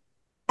judgmental.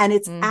 And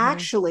it's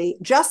actually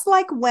just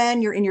like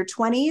when you're in your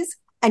 20s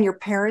and your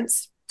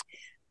parents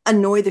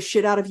annoy the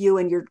shit out of you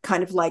and you're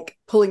kind of like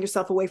pulling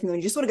yourself away from them.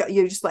 You just want to go,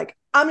 you're just like,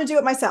 I'm going to do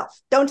it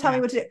myself. Don't tell me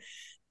what to do.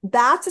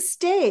 That's a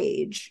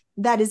stage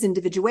that is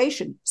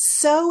individuation.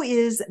 So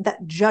is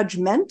that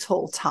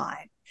judgmental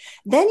time.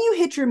 Then you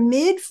hit your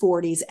mid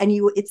 40s and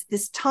it's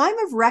this time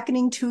of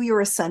reckoning to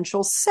your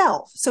essential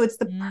self. So it's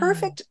the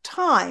perfect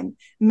time.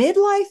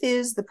 Midlife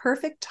is the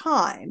perfect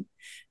time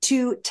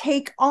to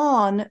take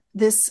on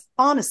this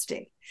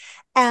honesty.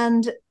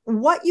 And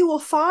what you will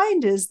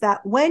find is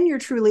that when you're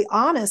truly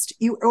honest,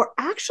 you are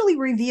actually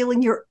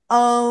revealing your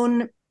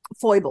own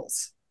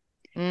foibles.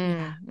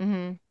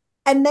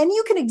 And then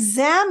you can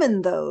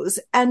examine those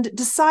and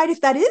decide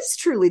if that is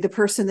truly the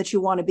person that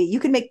you want to be. You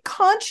can make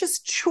conscious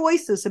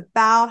choices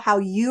about how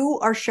you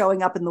are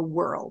showing up in the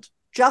world,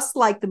 just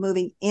like the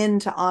moving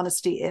into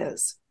honesty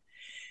is.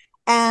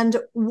 And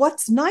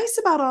what's nice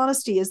about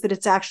honesty is that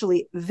it's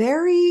actually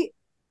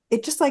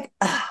it's just like,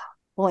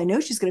 well, I know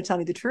she's going to tell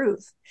me the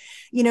truth.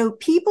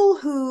 People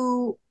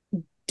who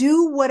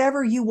do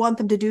whatever you want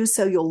them to do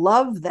so you'll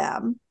love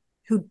them,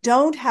 who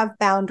don't have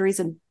boundaries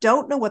and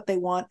don't know what they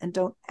want and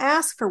don't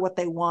ask for what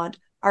they want,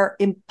 are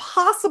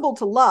impossible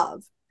to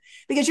love,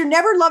 because you're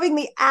never loving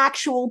the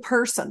actual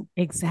person.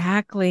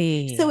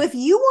 Exactly. So if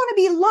you want to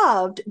be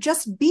loved,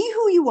 just be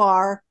who you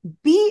are,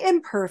 be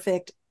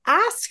imperfect,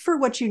 ask for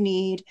what you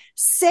need,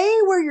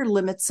 say where your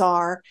limits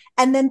are,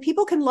 and then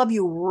people can love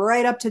you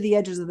right up to the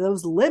edges of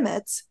those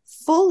limits,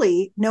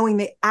 fully knowing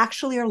they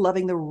actually are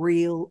loving the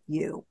real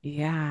you.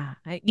 Yeah.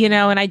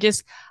 And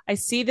I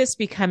see this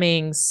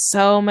becoming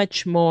so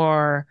much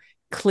more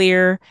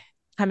clear,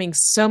 coming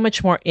so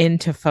much more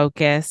into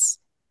focus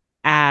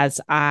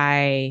as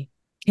I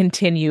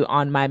continue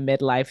on my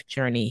midlife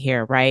journey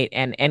here, right?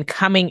 And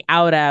coming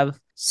out of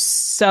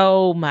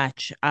so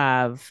much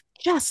of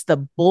just the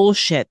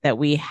bullshit that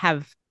we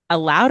have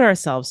allowed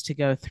ourselves to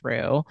go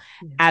through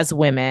as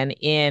women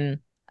in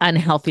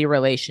unhealthy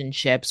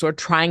relationships or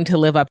trying to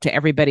live up to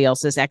everybody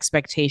else's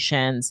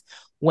expectations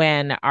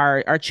when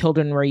our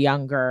children were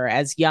younger,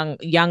 as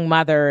young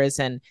mothers,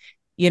 and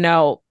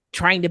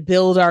trying to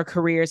build our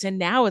careers. And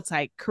now it's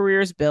like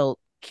careers built,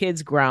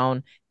 kids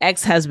grown,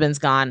 ex-husband's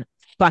gone.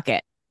 Fuck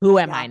it. Who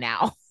am I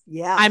now?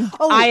 Yeah.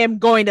 I am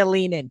going to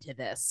lean into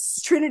this.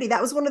 Trinity, that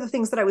was one of the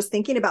things that I was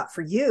thinking about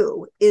for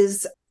you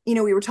is,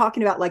 we were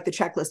talking about like the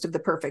checklist of the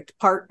perfect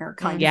partner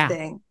kind of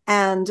thing.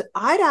 And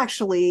I'd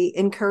actually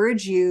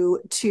encourage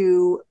you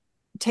to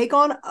take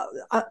on,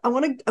 I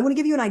want to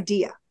give you an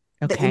idea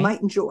that you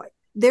might enjoy.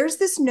 There's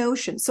this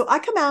notion. So I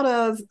come out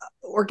of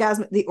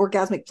the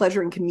orgasmic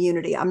pleasuring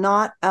community. I'm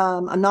not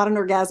an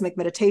orgasmic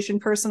meditation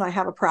person. I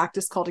have a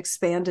practice called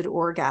expanded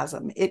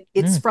orgasm.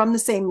 It's from the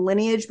same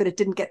lineage, but it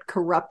didn't get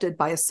corrupted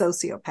by a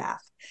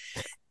sociopath.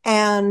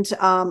 And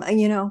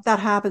that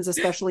happens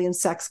especially in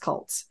sex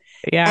cults.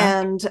 Yeah.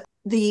 And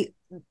the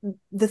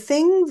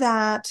thing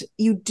that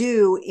you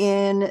do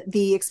in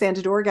the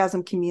expanded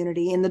orgasm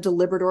community, in the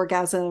deliberate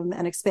orgasm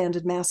and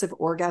expanded massive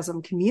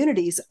orgasm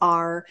communities,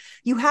 are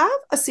you have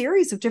a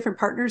series of different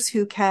partners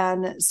who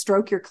can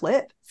stroke your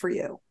clit for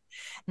you.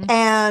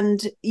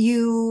 And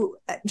you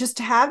just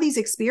have these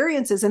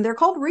experiences, and they're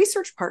called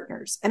research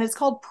partners, and it's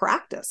called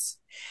practice.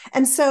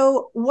 And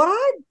so what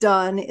I've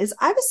done is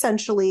I've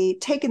essentially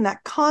taken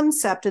that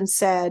concept and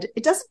said,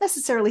 it doesn't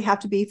necessarily have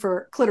to be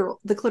for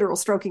the clitoral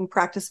stroking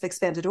practice of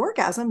expanded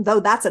orgasm,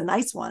 though that's a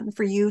nice one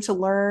for you to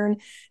learn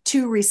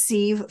to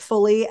receive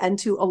fully and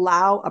to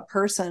allow a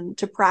person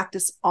to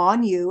practice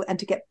on you and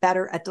to get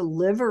better at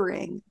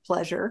delivering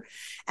pleasure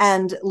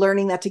and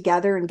learning that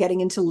together and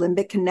getting into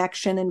limbic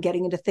connection and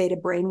getting into theta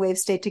brainwave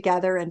state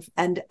together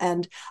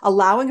and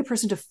allowing a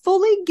person to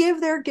fully give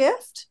their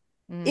gift.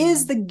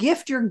 Is the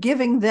gift you're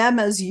giving them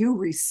as you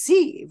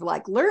receive,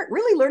 like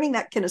really learning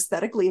that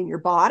kinesthetically in your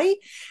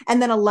body,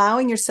 and then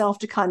allowing yourself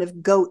to kind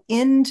of go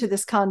into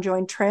this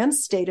conjoined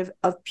trance state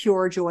of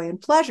pure joy and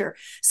pleasure.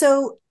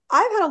 So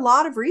I've had a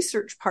lot of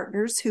research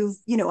partners who've,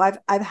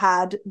 I've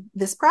had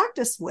this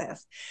practice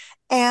with,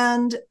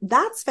 and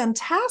that's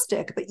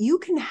fantastic. But you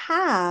can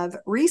have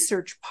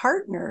research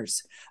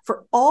partners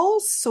for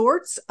all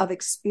sorts of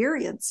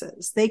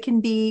experiences. They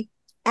can be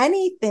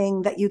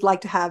anything that you'd like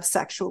to have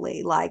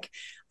sexually. Like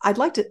I'd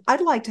like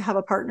to have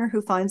a partner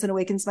who finds and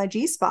awakens my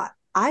G-spot.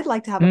 I'd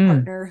like to have a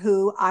partner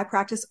who I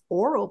practice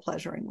oral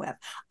pleasuring with.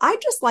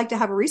 I'd just like to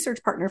have a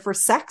research partner for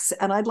sex,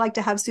 and I'd like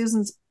to have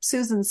Susan's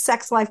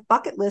sex life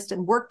bucket list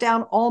and work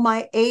down all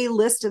my A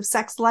list of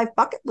sex life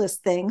bucket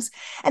list things.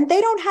 And they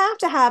don't have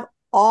to have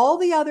all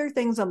the other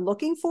things I'm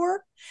looking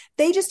for.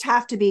 They just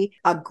have to be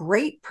a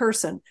great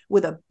person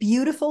with a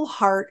beautiful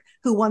heart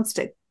who wants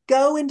to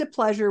go into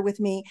pleasure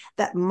with me,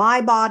 that my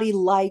body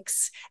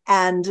likes,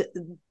 and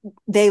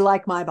they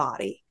like my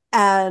body.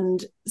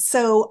 And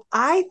so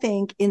I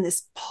think in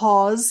this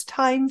pause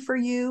time for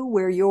you,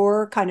 where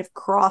you're kind of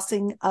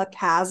crossing a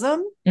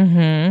chasm,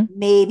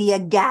 maybe a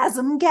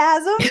gasm,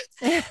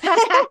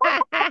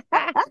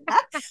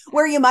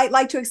 where you might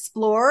like to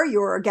explore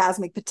your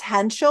orgasmic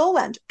potential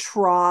and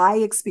try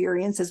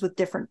experiences with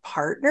different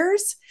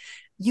partners.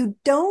 You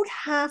don't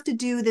have to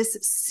do this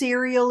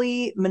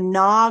serially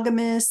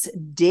monogamous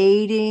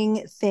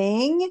dating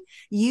thing.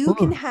 You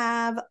can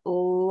have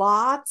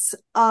lots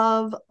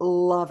of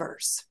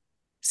lovers.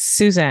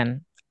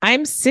 Susan,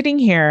 I'm sitting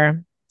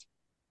here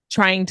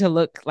trying to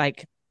look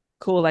like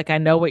cool, like I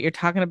know what you're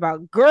talking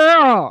about.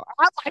 Girl,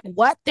 I'm like,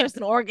 what? There's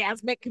an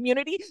orgasmic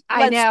community?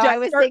 I know. I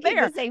was thinking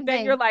the same thing.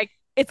 Then you're like,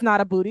 it's not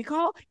a booty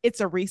call.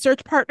 It's a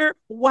research partner.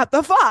 What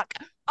the fuck?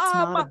 It's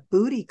not a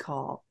booty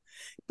call.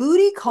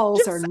 Booty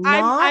calls are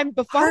not I'm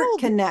heart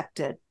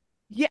connected.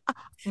 Yeah.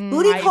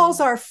 Booty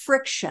calls are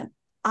friction.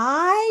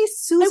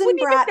 Susan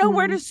wouldn't Bratton, even know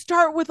where to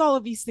start with all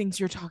of these things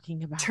you're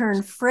talking about.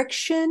 Turn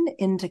friction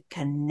into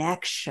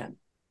connection.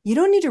 You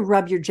don't need to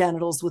rub your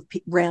genitals with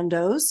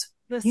randos.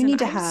 Listen, you need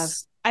to have.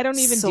 I don't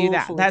even do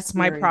that. That's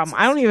my problem.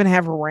 I don't even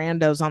have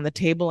randos on the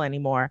table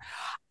anymore.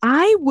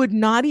 I would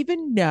not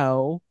even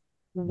know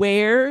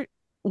where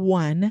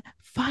one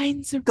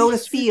finds a go to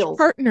Field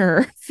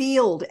partner.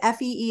 Field,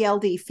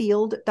 FEELD,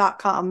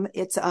 field.com.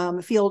 It's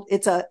Field.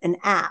 It's an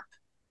app,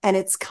 and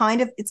it's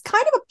kind of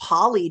a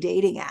poly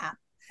dating app.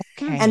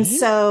 Okay. And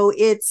so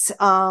it's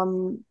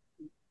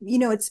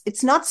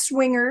it's not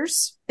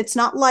swingers, it's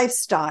not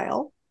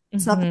lifestyle,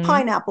 It's not the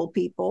pineapple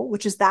people,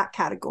 which is that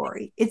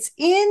category. It's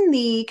in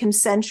the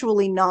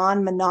consensually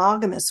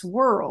non-monogamous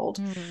world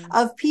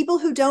of people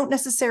who don't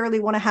necessarily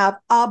want to have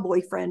a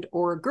boyfriend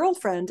or a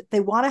girlfriend.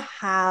 They want to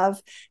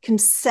have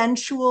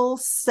consensual,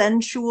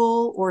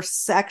 sensual, or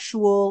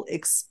sexual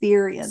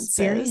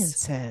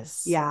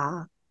experiences.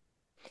 Yeah.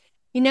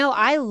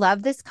 I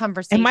love this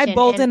conversation. Am I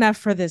bold enough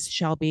for this,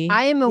 Shelby?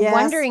 I am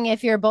wondering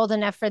if you're bold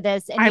enough for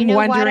this. And I'm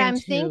what I'm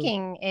too.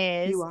 thinking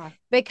is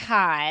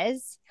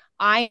because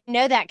I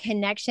know that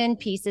connection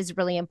piece is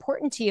really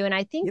important to you. And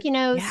I think,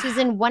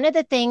 Susan, one of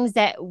the things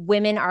that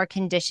women are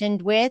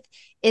conditioned with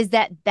is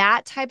that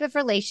type of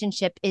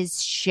relationship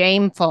is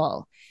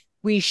shameful.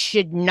 We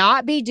should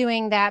not be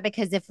doing that,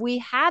 because if we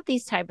have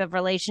these type of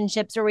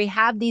relationships or we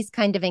have these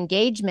kind of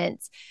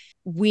engagements,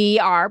 we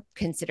are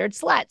considered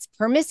sluts,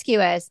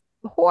 promiscuous,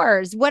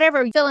 whores,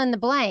 whatever, fill in the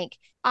blank.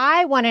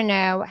 I want to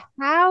know,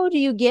 how do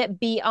you get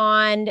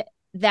beyond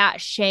that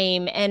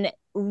shame and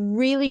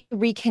really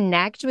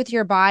reconnect with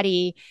your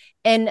body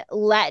and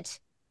let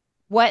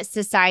what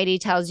society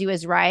tells you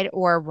is right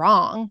or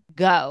wrong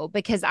go?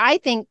 Because I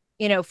think,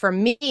 for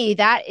me,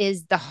 that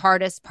is the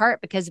hardest part,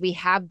 because we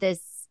have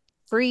this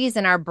freeze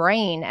in our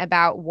brain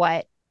about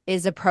what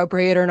is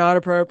appropriate or not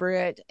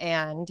appropriate.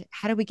 And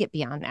how do we get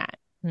beyond that?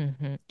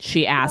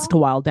 She asked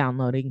while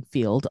downloading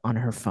Field on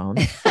her phone.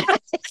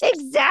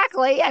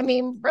 Exactly. I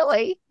mean,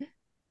 really.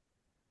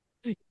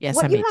 Yes.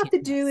 What you have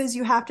to do is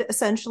you have to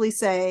essentially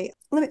say,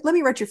 let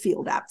me write your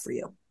Field app for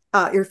you,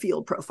 your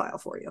Field profile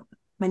for you.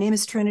 My name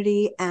is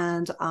Trinity,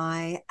 and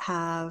I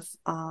have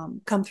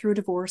come through a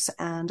divorce,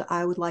 and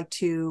I would like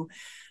to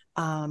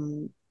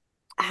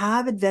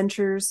have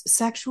adventures,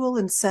 sexual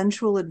and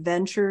sensual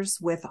adventures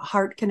with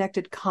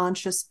heart-connected,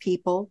 conscious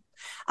people.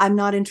 I'm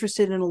not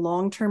interested in a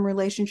long-term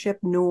relationship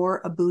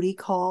nor a booty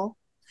call.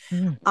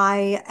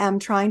 I am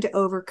trying to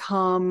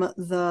overcome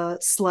the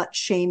slut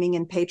shaming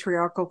and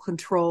patriarchal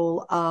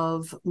control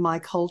of my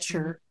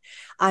culture.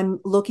 I'm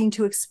looking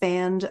to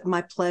expand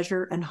my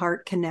pleasure and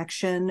heart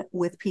connection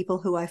with people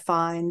who I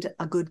find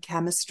a good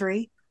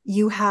chemistry.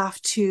 You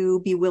have to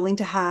be willing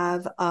to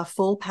have a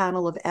full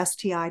panel of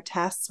STI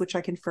tests, which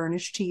I can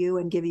furnish to you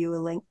and give you a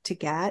link to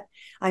get.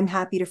 I'm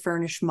happy to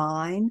furnish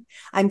mine.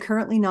 I'm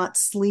currently not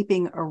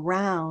sleeping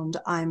around.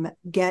 I'm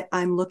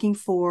looking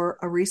for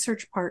a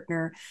research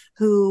partner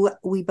who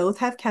we both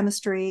have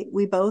chemistry.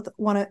 We both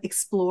want to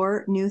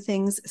explore new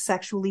things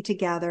sexually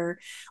together.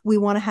 We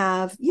want to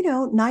have,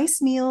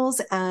 nice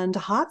meals and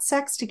hot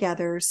sex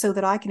together so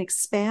that I can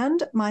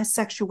expand my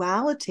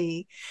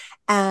sexuality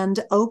and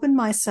open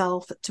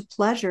myself to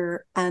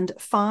pleasure and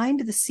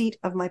find the seat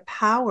of my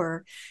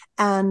power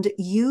and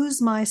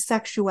use my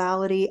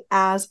sexuality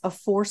as a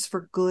force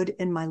for good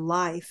in my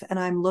life. And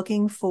I'm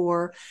looking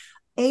for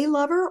a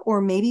lover or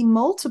maybe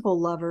multiple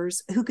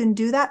lovers who can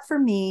do that for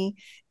me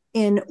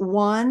in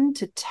 1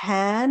 to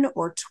 10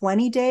 or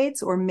 20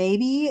 dates, or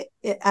maybe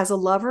as a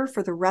lover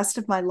for the rest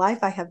of my life.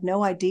 I have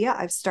no idea.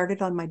 I've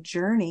started on my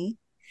journey,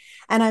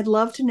 and I'd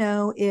love to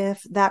know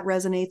if that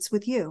resonates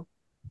with you.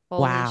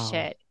 Holy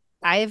shit.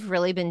 I've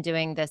really been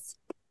doing this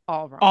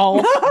all wrong.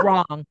 All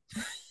wrong.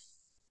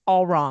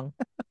 All wrong.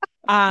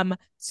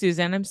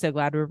 Susan, I'm so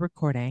glad we're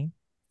recording.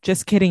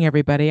 Just kidding,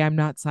 everybody. I'm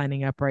not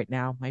signing up right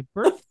now. My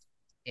birthday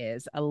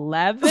is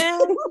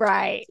 11.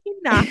 Right.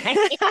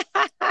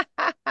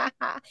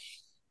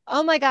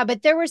 Oh my God.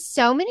 But there were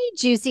so many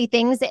juicy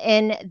things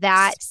in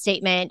that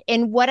statement.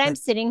 And what I'm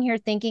sitting here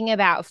thinking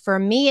about for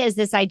me is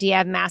this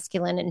idea of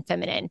masculine and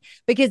feminine.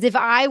 Because if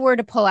I were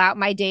to pull out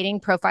my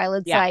dating profile,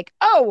 it's like,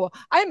 oh,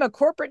 I'm a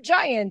corporate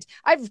giant.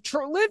 I've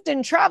lived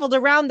and traveled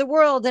around the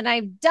world, and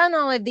I've done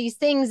all of these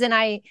things. And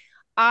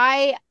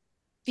I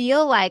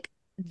feel like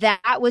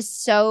that was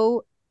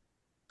so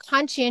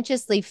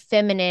conscientiously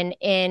feminine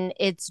in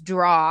its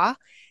draw.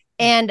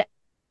 And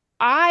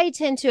I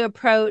tend to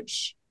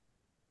approach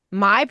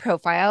my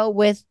profile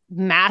with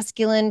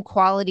masculine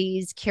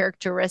qualities,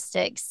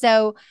 characteristics.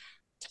 So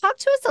talk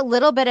to us a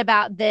little bit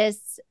about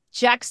this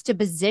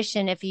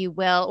juxtaposition, if you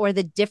will, or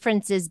the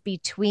differences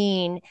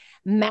between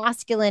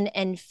masculine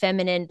and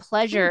feminine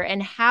pleasure,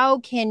 and how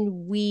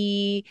can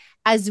we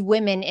as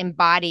women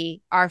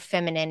embody our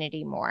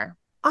femininity more?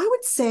 I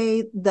would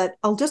say that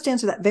I'll just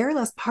answer that very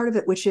last part of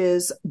it, which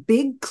is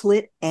big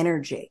clit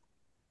energy.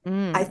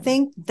 I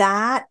think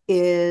that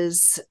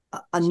is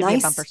a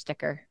nice bumper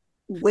sticker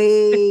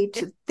way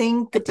to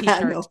think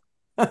about.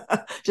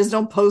 Just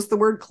don't post the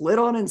word clit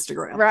on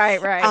Instagram.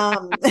 Right.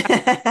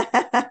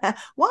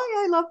 Why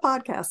I love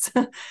podcasts.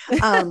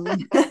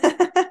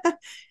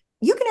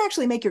 You can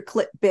actually make your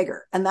clit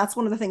bigger. And that's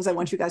one of the things I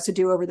want you guys to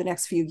do over the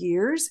next few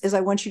years is I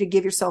want you to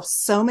give yourself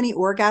so many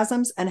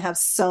orgasms and have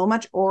so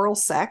much oral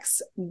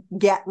sex,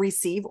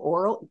 receive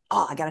oral.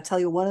 Oh, I got to tell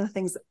you, one of the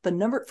things,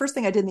 first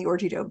thing I did in the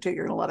orgy dome too,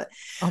 you're going to love it.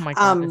 Oh my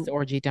God, this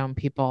orgy dome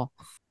people.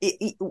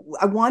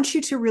 I want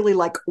you to really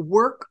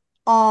work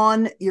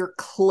on your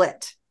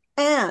clit.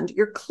 And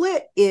your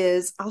clit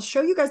is, I'll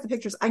show you guys the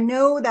pictures. I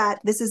know that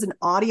this is an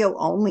audio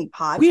only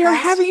podcast. We are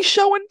having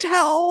show and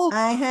tell.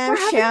 I have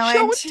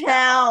show and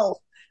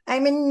tell.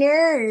 I'm a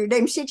nerd.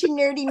 I'm such a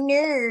nerdy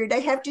nerd. I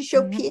have to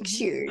show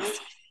pictures.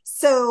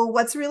 So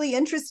what's really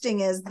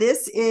interesting is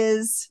this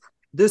is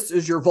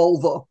your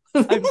vulva.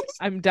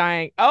 I'm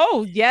dying.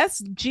 Oh,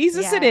 yes,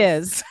 Jesus, it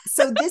is.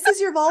 So this is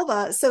your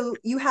vulva. So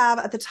you have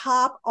at the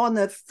top on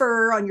the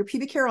fur, on your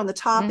pubic hair on the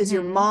top is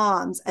your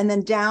mons. And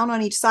then down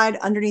on each side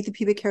underneath the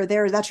pubic hair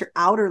there, that's your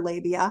outer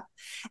labia.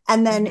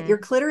 And then your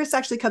clitoris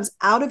actually comes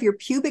out of your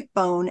pubic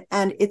bone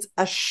and it's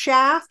a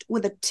shaft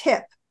with a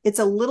tip. It's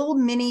a little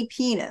mini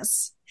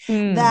penis.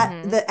 And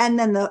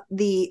then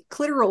the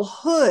clitoral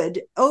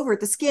hood over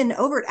it, the skin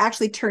over it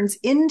actually turns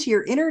into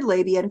your inner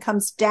labia and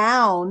comes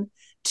down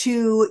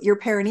to your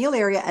perineal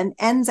area and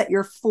ends at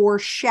your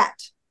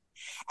fourchette.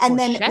 And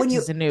then when you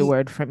is a new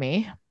word for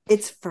me.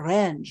 It's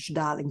French,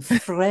 darling,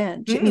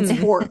 French. It means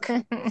fork.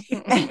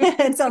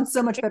 It sounds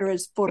so much better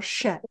as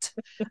fourchette.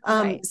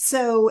 Right.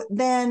 So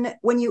then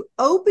when you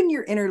open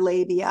your inner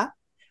labia,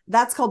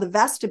 that's called the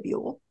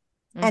vestibule.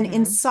 And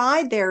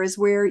inside there is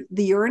where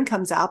the urine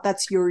comes out.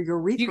 That's your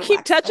urethra. You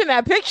keep touching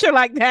that picture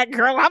like that,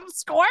 girl. I'm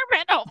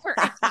squirming over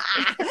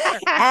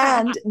it.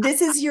 And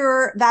this is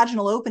your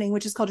vaginal opening,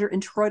 which is called your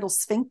introital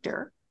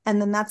sphincter.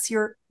 And then that's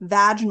your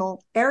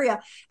vaginal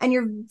area. And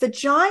your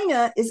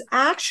vagina is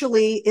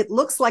actually, it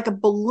looks like a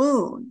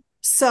balloon.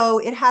 So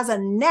it has a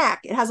neck.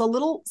 It has a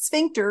little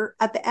sphincter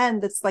at the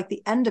end. That's like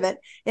the end of it.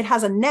 It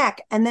has a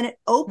neck and then it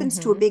opens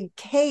to a big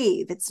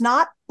cave. It's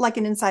not like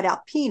an inside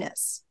out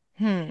penis.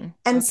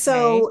 And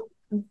so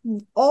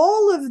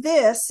all of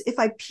this, if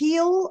I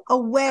peel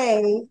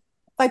away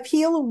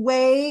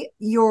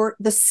the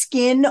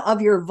skin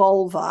of your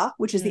vulva,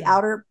 which is the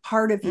outer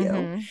part of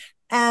you,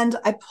 and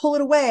I pull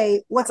it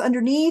away, what's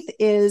underneath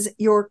is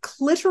your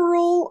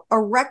clitoral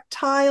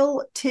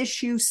erectile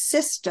tissue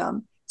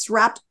system. It's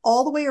wrapped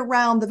all the way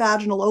around the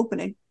vaginal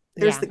opening.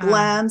 There's the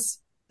glands,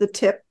 the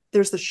tip,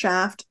 there's the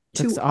shaft,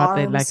 looks two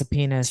oddly arms, like a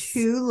penis,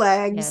 2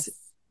 legs.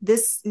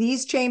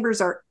 These chambers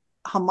are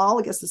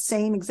homologous, the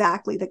same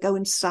exactly, that go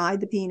inside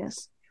the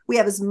penis. We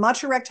have as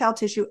much erectile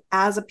tissue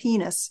as a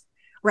penis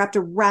wrapped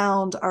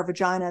around our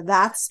vagina.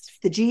 That's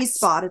the G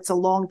spot. It's a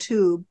long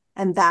tube,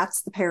 and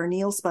that's the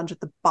perineal sponge at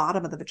the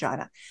bottom of the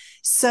vagina.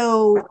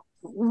 So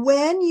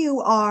when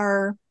you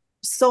are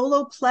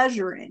solo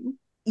pleasuring,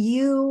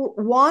 you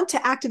want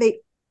to activate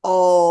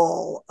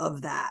all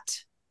of that.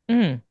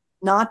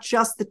 Not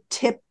just the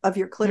tip of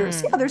your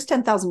clitoris. Yeah, there's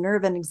 10,000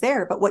 nerve endings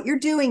there. But what you're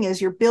doing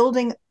is you're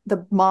building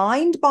the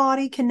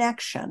mind-body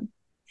connection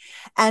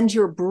and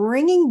you're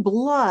bringing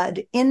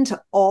blood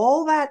into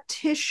all that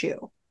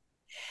tissue.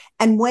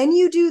 And when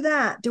you do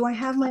that, do I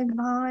have my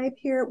vibe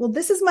here? Well,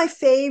 this is my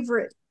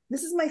favorite.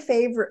 This is my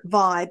favorite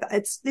vibe.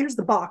 There's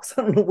the box.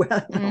 I don't know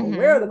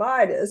where the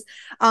vibe is.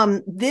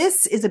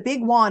 This is a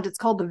big wand. It's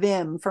called the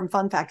Vim from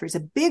Fun Factory. It's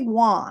a big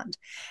wand.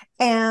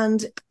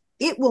 And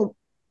it will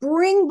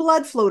bring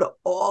blood flow to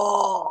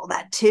all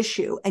that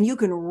tissue, and you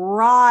can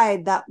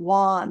ride that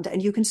wand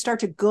and you can start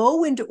to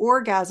go into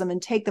orgasm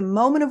and take the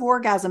moment of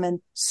orgasm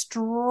and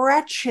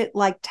stretch it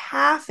like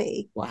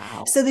taffy.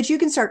 Wow. So that you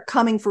can start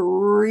coming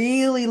for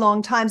really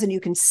long times, and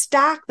you can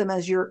stack them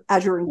as your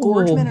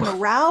engorgement and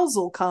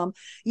arousal come.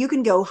 You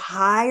can go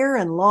higher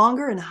and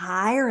longer and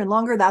higher and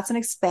longer. That's an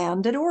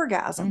expanded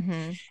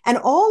orgasm. And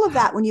all of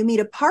that, when you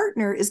meet a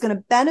partner, is going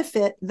to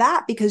benefit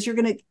that, because you're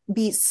going to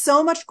be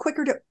so much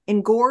quicker to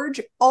engorge.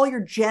 All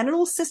your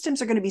genital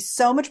systems are going to be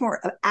so much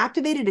more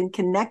activated and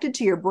connected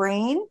to your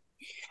brain.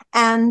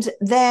 And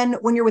then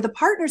when you're with a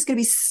partner, it's going to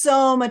be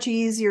so much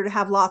easier to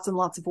have lots and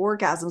lots of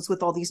orgasms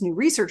with all these new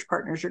research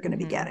partners you're going to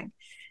be getting.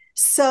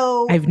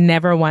 So I've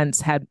never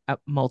once had a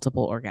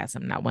multiple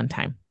orgasm, not one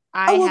time.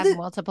 I have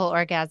multiple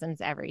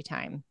orgasms every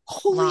time.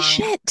 Holy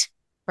shit.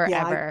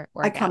 Forever.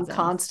 Yeah, I come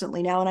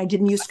constantly now, and I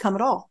didn't used to come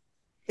at all.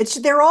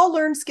 They're all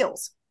learned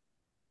skills.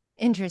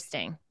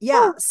 Interesting.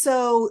 Yeah.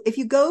 So if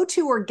you go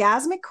to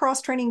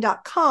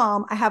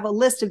orgasmiccrosstraining.com, I have a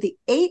list of the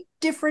 8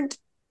 different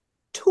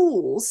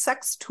tools,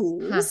 sex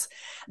tools,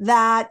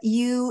 that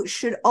you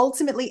should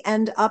ultimately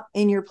end up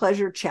in your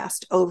pleasure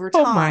chest over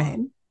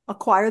time.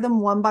 Acquire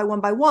them one by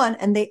one,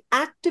 and they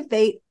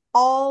activate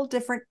all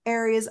different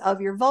areas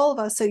of your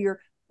vulva. So your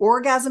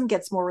orgasm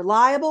gets more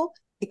reliable,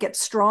 it gets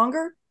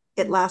stronger,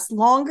 it lasts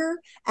longer,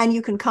 and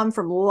you can come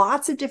from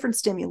lots of different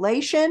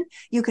stimulation.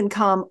 You can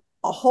come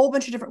a whole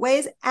bunch of different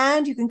ways,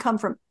 and you can come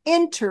from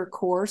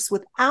intercourse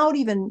without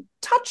even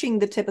touching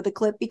the tip of the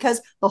clit,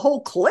 because the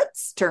whole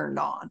clit's turned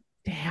on.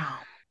 Damn.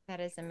 That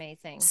is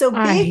amazing. So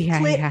big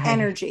clit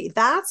energy.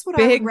 That's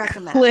what I would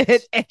recommend.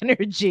 Clit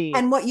energy.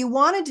 And what you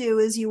want to do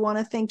is you want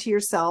to think to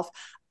yourself,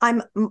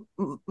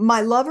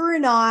 my lover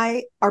and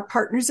I are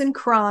partners in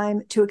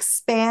crime to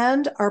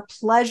expand our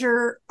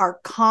pleasure, our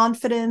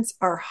confidence,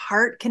 our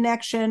heart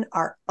connection,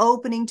 our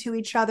opening to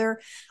each other.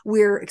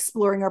 We're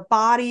exploring our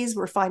bodies.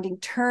 We're finding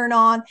turn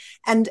on.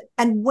 And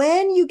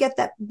when you get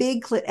that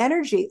big clit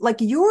energy,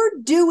 like, you're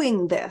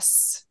doing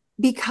this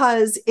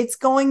because it's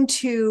going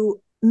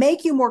to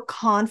make you more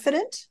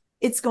confident.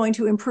 It's going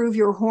to improve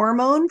your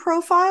hormone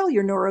profile,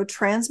 your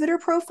neurotransmitter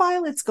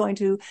profile. It's going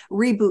to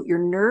reboot your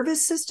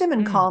nervous system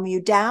and calm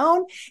you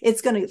down.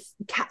 It's going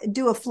to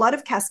do a flood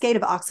of cascade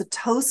of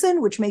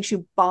oxytocin, which makes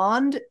you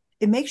bond.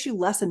 It makes you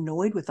less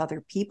annoyed with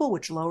other people,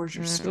 which lowers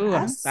your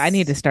stress. Ooh, I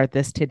need to start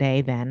this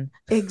today then.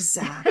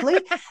 Exactly.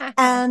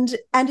 and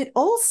it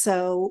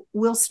also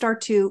will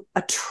start to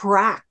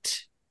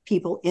attract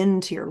people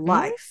into your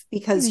life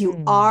because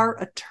you are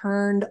a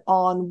turned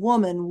on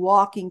woman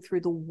walking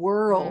through the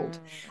world.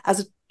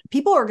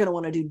 People are going to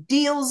want to do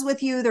deals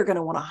with you. They're going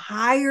to want to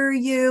hire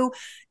you.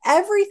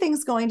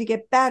 Everything's going to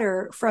get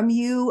better from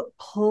you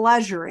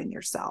pleasuring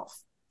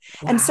yourself.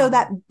 Wow. And so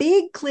that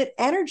big clit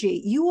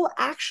energy, you will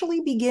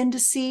actually begin to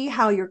see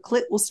how your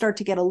clit will start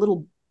to get a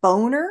little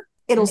boner.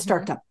 It'll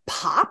start to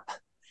pop.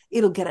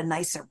 It'll get a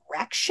nice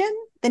erection.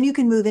 Then you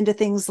can move into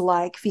things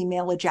like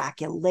female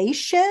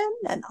ejaculation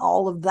and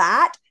all of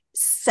that.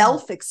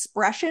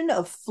 Self-expression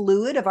of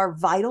fluid, of our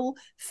vital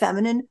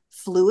feminine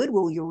fluid,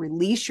 will you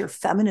release your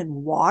feminine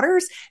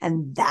waters,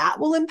 and that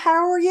will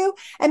empower you.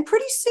 And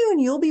pretty soon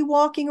you'll be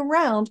walking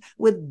around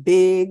with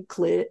big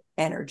clit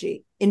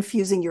energy,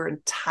 infusing your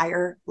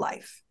entire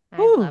life.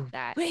 I love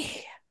that.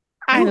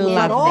 I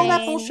love all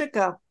that bullshit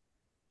go.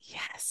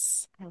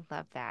 Yes. I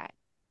love that.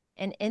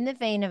 And in the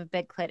vein of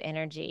big clit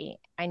energy,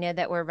 I know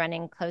that we're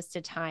running close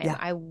to time. Yeah.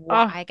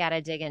 I got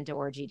to dig into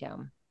Orgy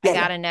Dome. Yeah, I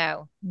got to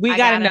know. We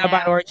got to know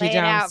about Orgy Lay it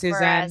Dome, out Susan.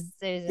 for us,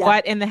 Susan.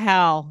 What in the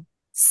hell?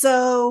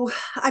 So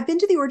I've been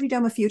to the Orgy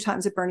Dome a few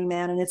times at Burning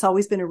Man, and it's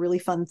always been a really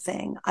fun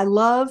thing. I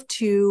love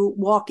to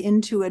walk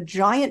into a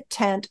giant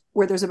tent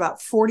where there's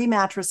about 40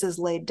 mattresses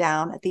laid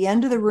down. At the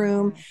end of the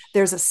room,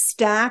 there's a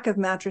stack of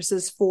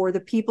mattresses for the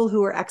people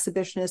who are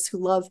exhibitionists who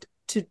love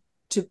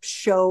to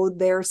show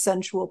their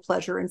sensual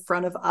pleasure in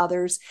front of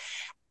others.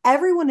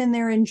 Everyone in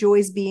there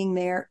enjoys being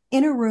there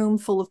in a room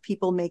full of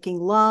people making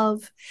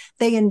love.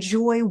 They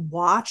enjoy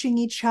watching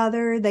each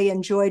other. They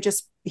enjoy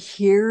just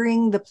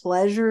hearing the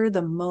pleasure,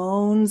 the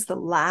moans, the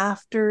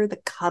laughter, the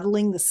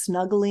cuddling, the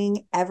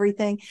snuggling,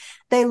 everything.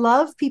 They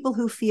love people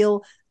who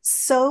feel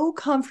so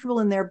comfortable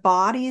in their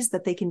bodies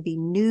that they can be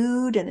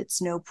nude and it's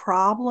no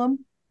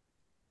problem.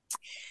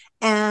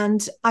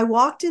 And I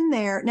walked in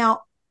there.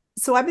 Now,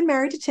 so I've been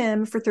married to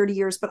Tim for 30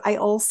 years, but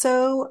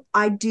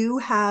I do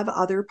have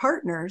other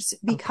partners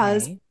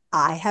because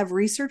I have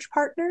research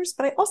partners,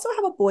 but I also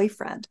have a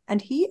boyfriend,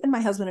 and he and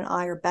my husband and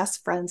I are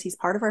best friends. He's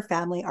part of our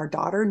family. Our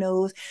daughter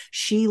knows,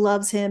 she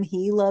loves him.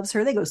 He loves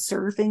her. They go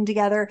surfing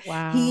together.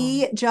 Wow.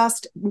 He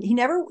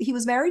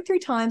was married 3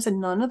 times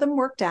and none of them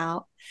worked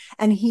out.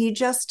 And he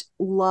just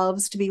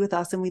loves to be with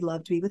us and we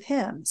love to be with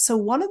him. So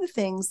one of the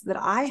things that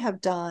I have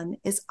done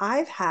is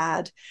I've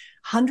had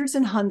hundreds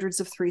and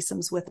hundreds of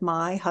threesomes with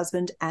my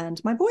husband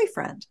and my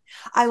boyfriend.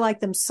 I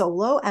like them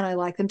solo and I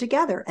like them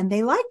together, and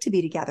they like to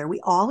be together.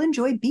 We all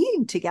enjoy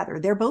being together.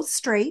 They're both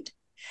straight,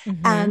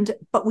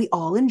 but we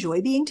all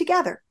enjoy being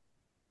together.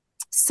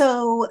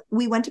 So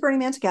we went to Burning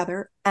Man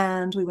together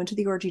and we went to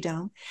the Orgy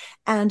Dome.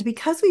 And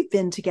because we've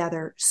been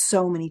together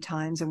so many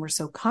times and we're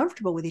so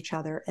comfortable with each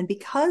other, and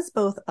because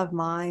both of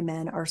my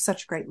men are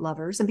such great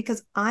lovers, and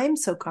because I'm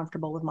so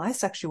comfortable with my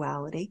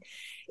sexuality,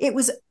 it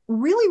was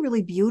really,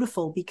 really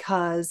beautiful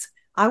because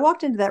I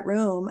walked into that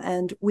room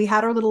and we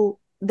had our little,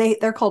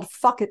 they're called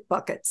fuck it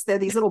buckets. They're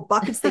these little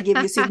buckets they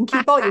give you so you can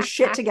keep all your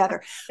shit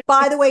together.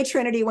 By the way,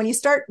 Trinity, when you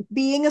start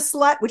being a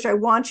slut, which I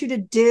want you to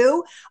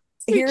do,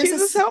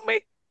 Help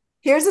me.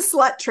 Here's a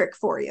slut trick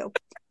for you.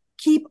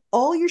 Keep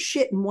all your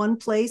shit in one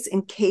place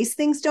in case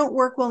things don't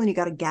work well and you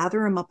got to gather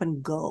them up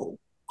and go.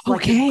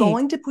 Like you're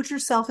going to put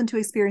yourself into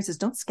experiences.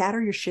 Don't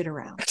scatter your shit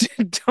around.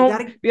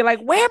 Don't be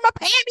like, where are my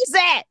panties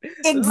at?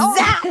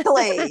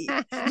 Exactly.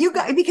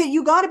 Because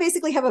you got to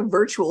basically have a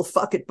virtual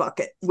fuck it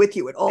bucket with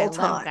you at all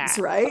times,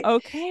 right?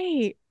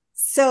 Okay.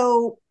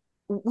 So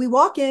we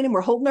walk in and we're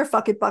holding our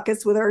fuck it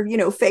buckets with our,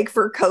 fake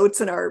fur coats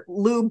and our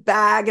lube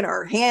bag and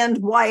our hand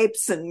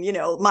wipes and,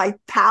 my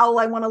towel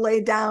I want to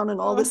lay down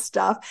and all this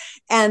stuff.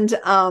 And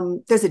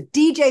there's a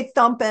DJ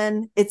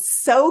thumping. It's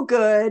so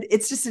good.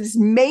 It's just this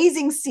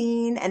amazing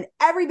scene and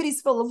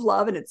everybody's full of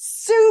love and it's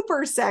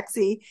super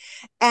sexy.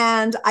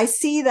 And I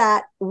see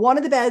that one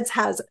of the beds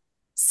has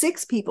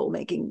 6 people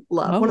making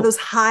love. One of those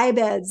high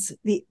beds,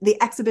 the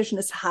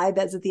exhibitionist high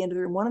beds at the end of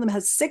the room. One of them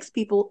has 6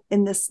 people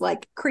in this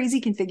like crazy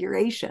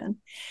configuration,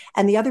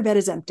 and the other bed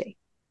is empty.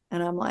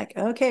 And I'm like,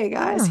 okay,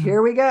 guys,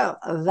 here we go.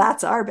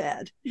 That's our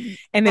bed.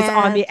 And it's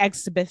on the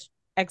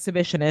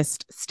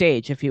exhibitionist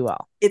stage, if you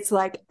will. It's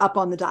like up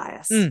on the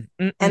dais.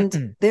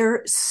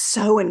 They're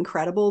so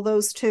incredible,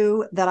 those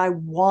 2, that I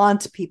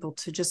want people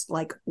to just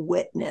like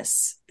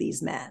witness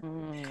these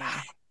men.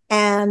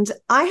 And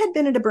I had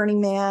been at a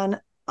Burning Man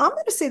I'm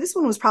going to say this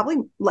one was probably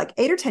like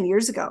 8 or 10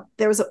 years ago.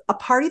 There was a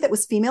party that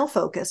was female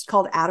focused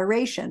called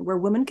Adoration, where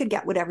women could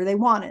get whatever they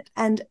wanted.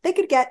 And they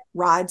could get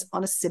rides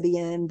on a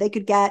Sibian. They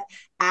could get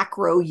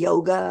acro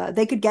yoga.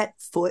 They could get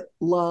foot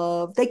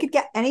love. They could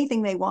get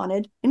anything they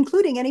wanted,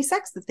 including any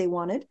sex that they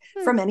wanted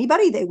from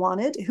anybody they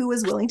wanted who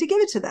was willing to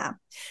give it to them.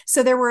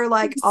 So there were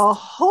like a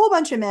whole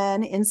bunch of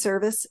men in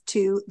service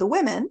to the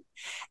women.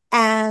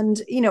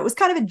 And, it was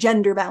kind of a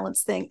gender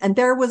balance thing. And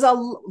there was a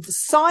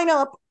sign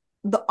up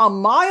a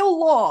mile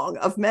long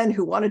of men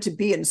who wanted to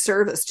be in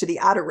service to the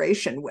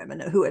Adoration women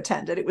who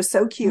attended. It was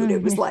so cute.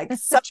 It was like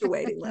such a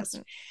waiting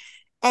list.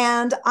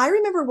 And I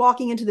remember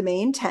walking into the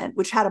main tent,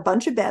 which had a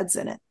bunch of beds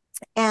in it.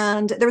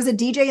 And there was a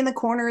DJ in the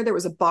corner. There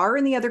was a bar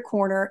in the other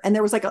corner. And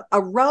there was like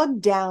a rug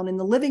down in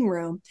the living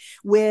room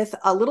with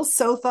a little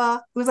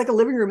sofa. It was like a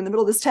living room in the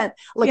middle of this tent,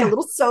 like a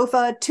little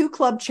sofa, 2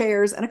 club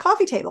chairs, and a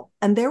coffee table.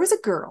 And there was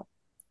a girl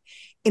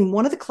in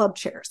one of the club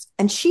chairs.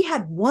 And she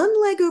had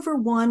one leg over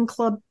one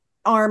club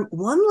arm,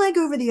 one leg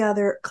over the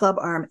other club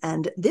arm.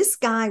 And this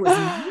guy was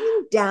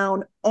kneeling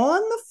down on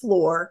the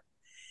floor,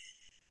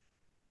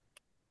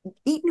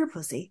 eating her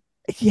pussy.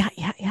 Yeah.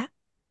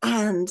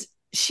 And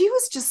she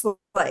was just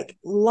like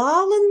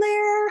lolling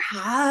there,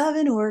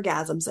 having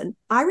orgasms. And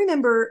I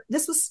remember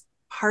this was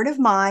part of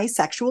my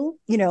sexual,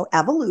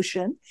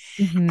 evolution.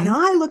 And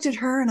I looked at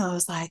her and I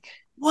was like,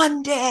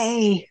 one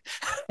day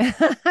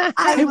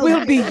I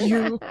will be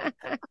you.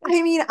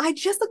 I mean, I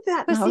just looked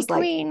at that and I was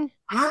queen.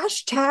 like,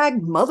 hashtag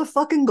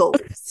motherfucking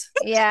goals.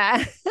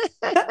 Yeah.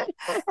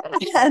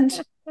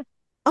 And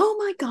oh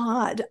my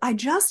God, I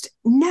just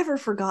never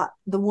forgot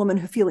the woman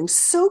who feeling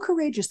so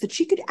courageous that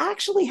she could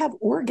actually have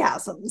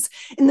orgasms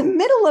in the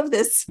middle of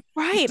this.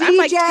 Right. DJ I'm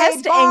like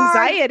test bar,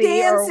 anxiety.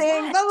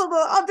 dancing, blah, blah,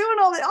 blah. I'm doing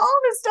all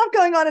this stuff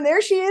going on. And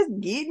there she is,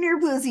 eating her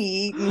pussy,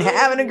 eating,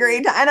 having a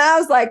great time. And I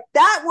was like,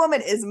 that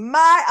woman is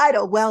my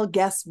idol. Well,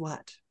 guess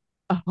what?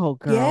 Oh,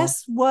 girl.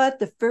 Guess what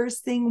the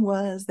first thing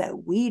was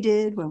that we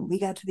did when we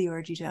got to the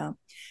orgy dome?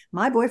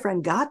 My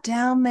boyfriend got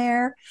down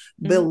there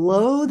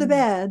below the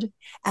bed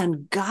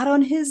and got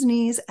on his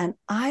knees, and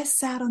I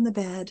sat on the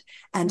bed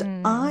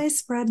and I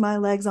spread my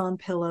legs on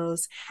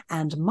pillows,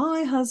 and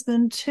my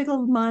husband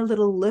tickled my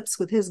little lips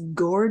with his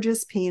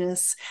gorgeous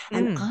penis,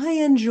 and I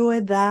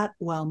enjoyed that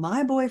while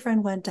my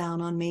boyfriend went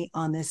down on me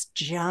on this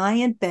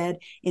giant bed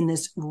in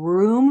this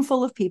room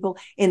full of people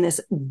in this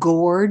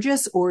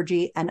gorgeous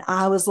orgy. And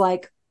I was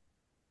like,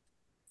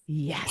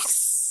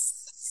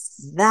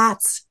 yes,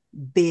 that's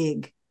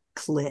big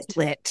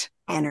clit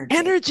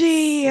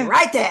energy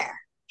right there.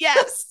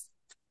 Yes.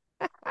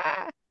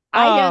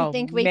 I don't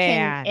think we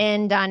can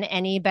end on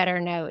any better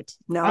note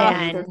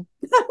than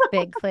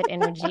big clit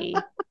energy.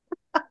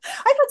 I've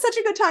had such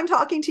a good time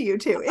talking to you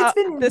too. It's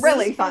been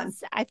really fun.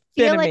 I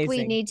feel like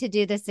we need to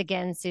do this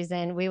again,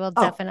 Susan. We will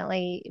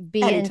definitely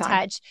be in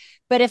touch.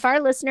 But if our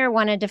listener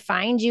wanted to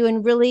find you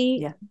and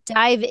really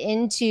dive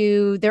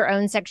into their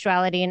own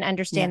sexuality and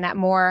understand that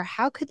more,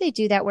 how could they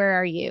do that? Where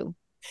are you?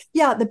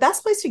 Yeah, the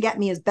best place to get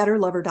me is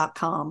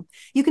betterlover.com.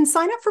 You can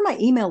sign up for my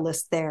email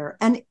list there.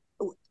 And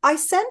I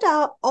send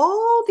out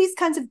all these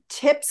kinds of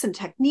tips and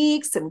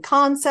techniques and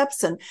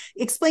concepts and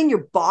explain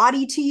your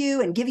body to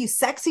you and give you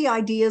sexy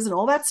ideas and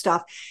all that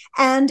stuff.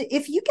 And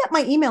if you get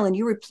my email and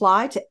you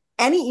reply to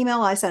any email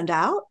I send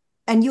out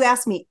and you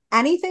ask me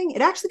anything,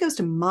 it actually goes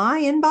to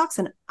my inbox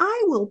and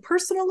I will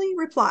personally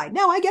reply.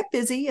 Now, I get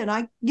busy and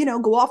I,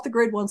 go off the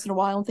grid once in a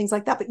while and things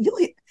like that, but you'll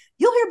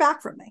hear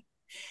back from me.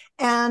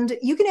 And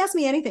you can ask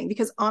me anything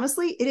because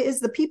honestly, it is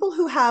the people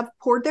who have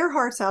poured their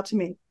hearts out to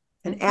me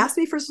and asked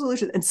me for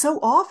solutions. And so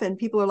often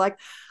people are like,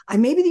 I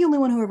may be the only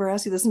one who ever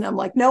asked you this. And I'm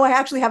like, no, I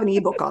actually have an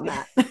ebook on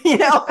that.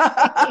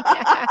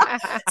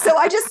 So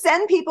I just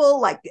send people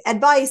like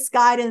advice,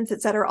 guidance,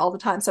 et cetera, all the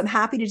time. So I'm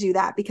happy to do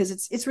that because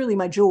it's really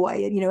my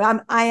joy.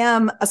 And, I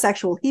am a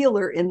sexual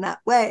healer in that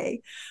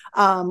way.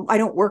 I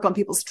don't work on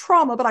people's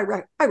trauma, but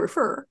I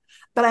refer.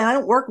 But I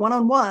don't work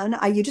one-on-one.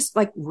 You just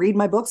like read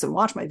my books and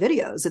watch my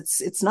videos.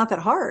 It's not that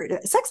hard.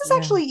 Sex is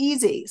actually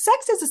easy.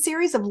 Sex is a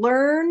series of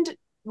learned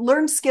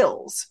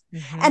skills,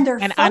 and they're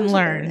and fun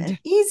unlearned and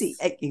easy.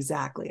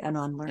 Exactly, and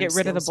unlearned. Get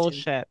rid of the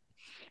bullshit.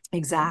 Too.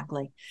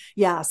 Exactly.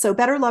 Yeah. So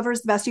Better Lover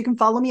is the best. You can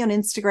follow me on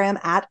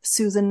Instagram at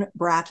Susan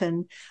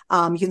Bratton.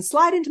 You can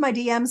slide into my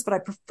DMs, but I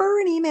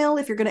prefer an email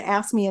if you're going to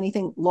ask me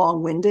anything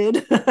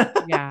long-winded.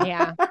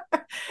 Yeah.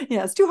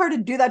 It's too hard to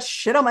do that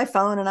shit on my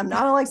phone, and I'm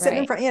not like sitting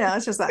in front.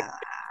 It's just like.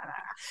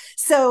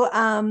 So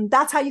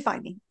that's how you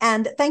find me.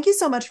 And thank you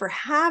so much for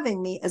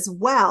having me as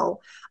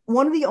well.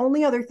 One of the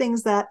only other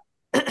things that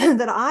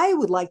that I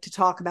would like to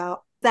talk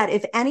about, that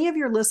if any of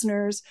your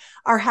listeners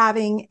are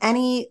having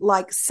any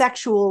like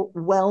sexual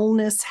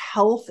wellness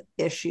health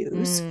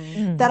issues,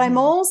 that I'm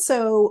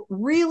also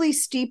really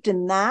steeped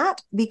in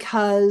that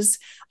because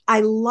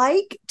I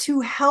like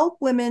to help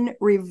women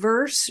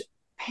reverse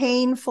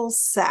painful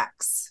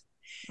sex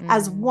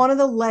as one of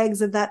the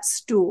legs of that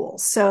stool.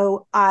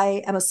 So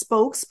I am a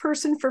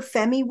spokesperson for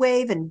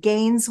FemiWave and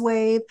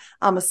Gainswave.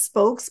 I'm a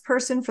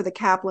spokesperson for the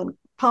Kaplan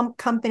pump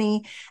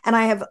company, and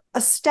I have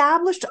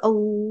established a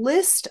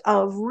list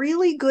of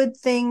really good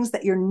things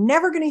that you're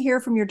never going to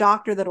hear from your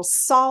doctor that'll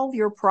solve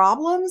your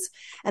problems.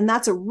 And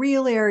that's a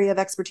real area of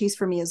expertise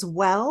for me as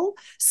well.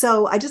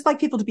 So I just like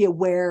people to be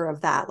aware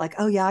of that. Like,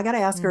 oh yeah, I got to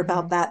ask her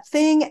about that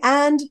thing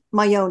and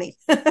my yoni.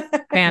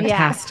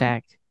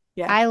 Fantastic.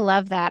 Yeah. I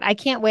love that. I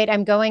can't wait.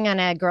 I'm going on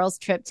a girls'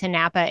 trip to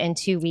Napa in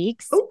 2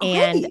 weeks. Oh,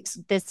 and great.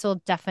 this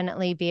will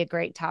definitely be a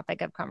great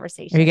topic of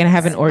conversation. Are you going to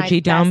have an It's orgy my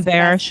dome best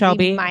there, guess.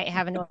 Shelby? We might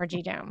have an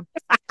orgy dome.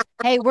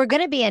 Hey, we're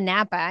going to be in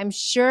Napa. I'm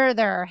sure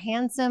there are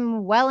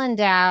handsome,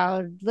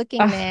 well-endowed looking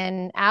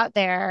men out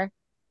there.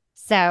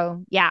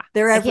 So yeah,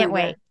 They're I everywhere. can't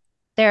wait.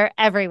 They're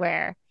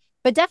everywhere.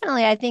 But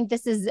definitely, I think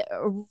this is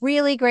a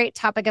really great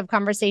topic of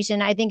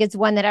conversation. I think it's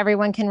one that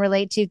everyone can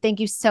relate to.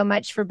 Thank you so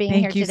much for being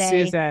here Thank you, today.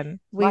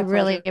 Susan. We My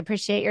really pleasure.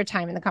 appreciate your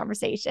time in the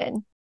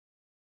conversation.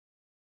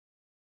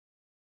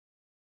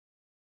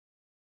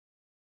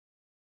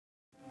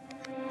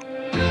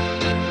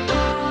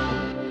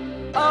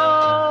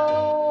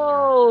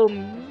 Oh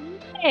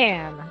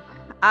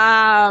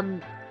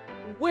man.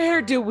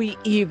 Where do we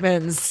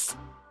even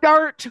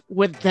start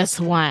with this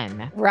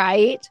one?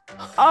 Right?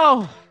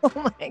 Oh, Oh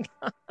my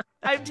God.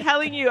 I'm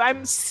telling you,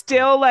 I'm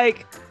still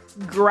like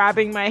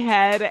grabbing my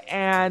head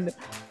and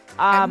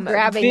I'm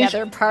grabbing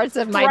other parts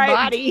of my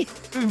body.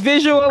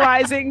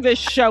 Visualizing the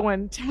show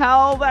and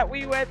tell that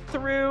we went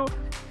through.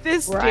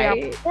 This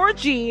damn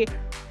orgy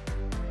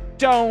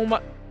dome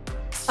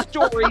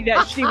story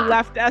that she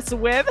left us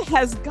with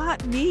has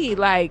got me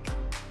like,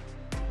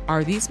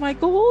 are these my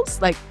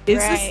goals? Like, is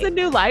this the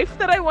new life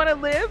that I want to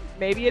live?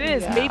 Maybe it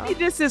is. Yeah. Maybe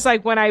this is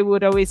like when I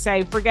would always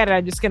say, forget it,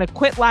 I'm just going to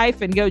quit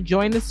life and go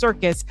join the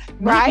circus.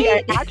 Maybe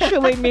I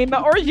actually mean the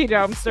orgy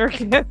dome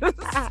circus.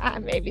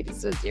 Maybe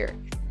this was your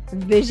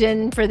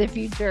vision for the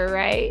future,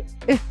 right?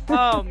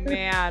 Oh,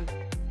 man.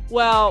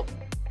 Well,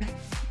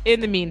 in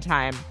the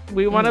meantime,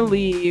 we want to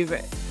leave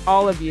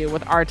all of you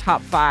with our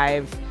top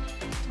 5,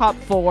 top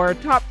 4,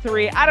 top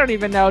 3. I don't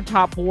even know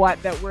top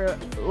what that we're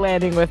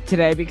landing with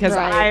today because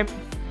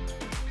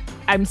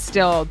I'm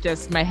still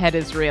just, my head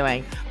is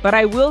reeling. But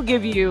I will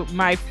give you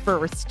my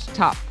first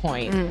top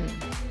point.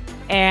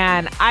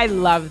 And I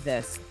love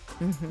this.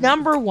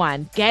 Number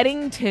 1,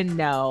 getting to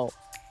know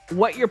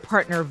what your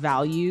partner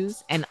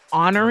values and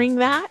honoring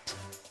that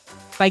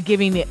by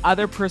giving the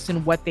other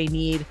person what they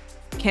need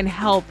can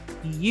help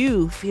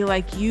you feel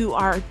like you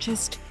are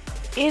just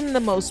in the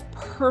most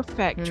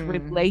perfect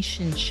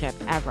relationship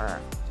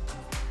ever.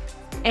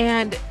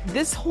 And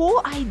this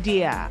whole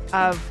idea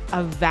of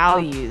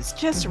values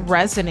just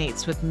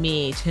resonates with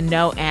me to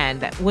no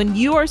end. That when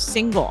you are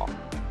single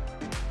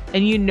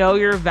and you know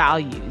your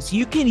values,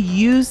 you can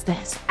use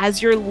this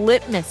as your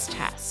litmus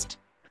test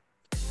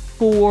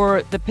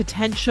for the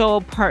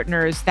potential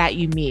partners that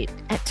you meet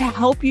to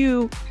help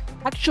you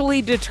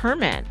actually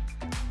determine,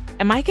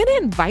 am I going to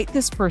invite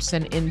this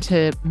person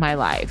into my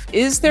life?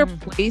 Is there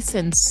place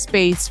and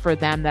space for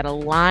them that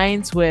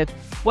aligns with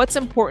what's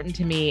important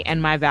to me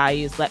and my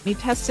values? Let me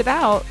test it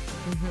out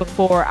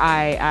before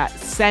I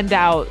send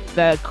out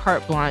the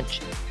carte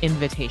blanche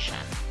invitation.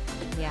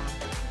 Yeah.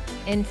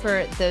 And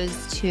for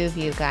those 2 of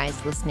you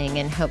guys listening,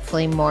 and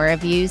hopefully more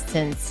of you,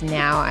 since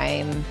now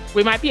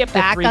we might be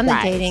back on the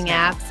dating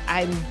apps,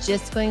 I'm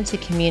just going to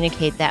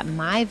communicate that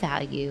my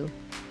value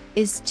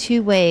is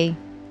 2-way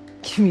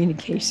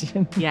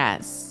communication.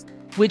 Yes.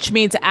 Which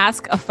means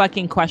ask a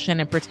fucking question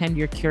and pretend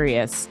you're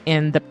curious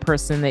in the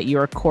person that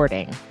you're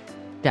courting.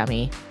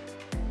 Dummy.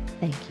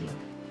 Thank you.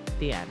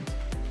 The end.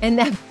 And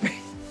that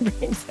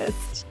brings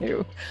us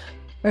to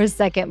our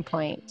second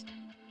point.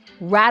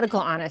 Radical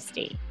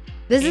honesty.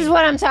 This is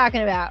what I'm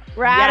talking about.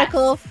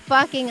 Radical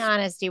fucking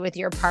honesty with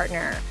your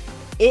partner.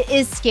 It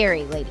is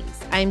scary, ladies.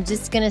 I'm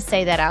just going to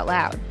say that out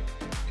loud.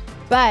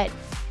 But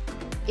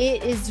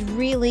it is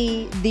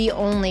really the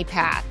only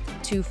path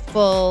to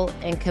full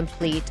and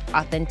complete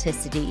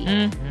authenticity.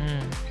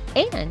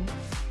 And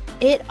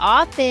it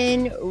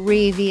often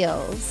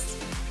reveals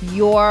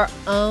your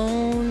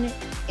own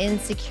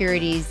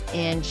insecurities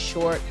and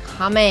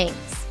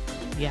shortcomings.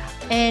 Yeah.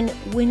 And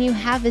when you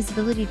have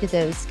visibility to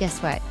those, guess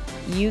what?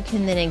 You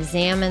can then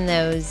examine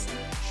those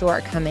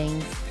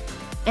shortcomings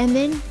and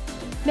then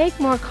make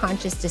more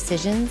conscious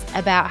decisions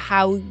about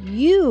how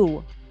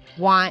you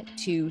want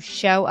to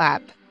show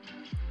up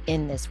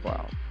in this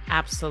world.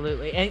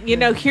 Absolutely. And you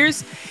know,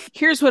 here's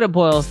what it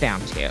boils down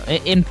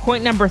to. In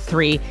point number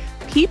 3,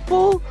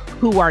 people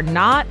who are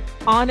not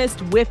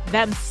honest with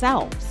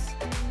themselves,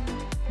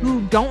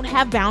 who don't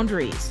have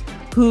boundaries,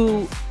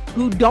 who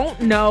don't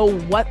know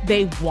what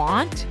they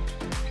want,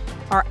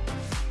 are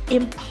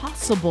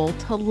impossible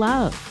to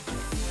love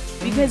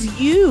because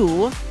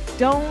you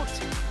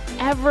don't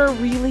ever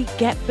really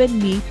get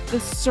beneath the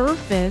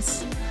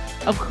surface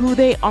of who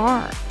they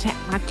are to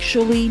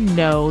actually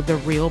know the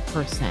real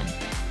person,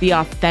 the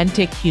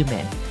authentic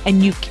human.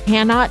 And you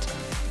cannot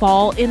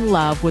fall in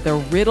love with a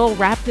riddle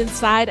wrapped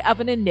inside of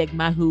an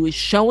enigma who is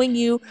showing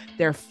you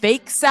their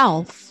fake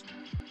self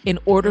in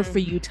order for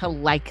you to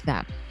like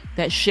them.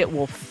 That shit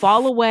will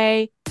fall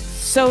away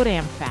so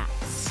damn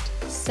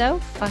fast. so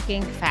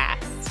fucking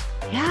fast.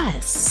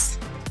 Yes.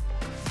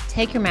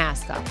 Take your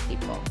mask off,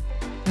 people.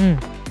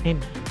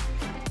 Amen.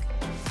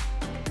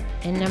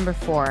 And number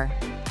 4,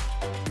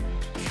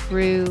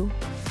 true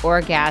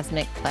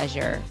orgasmic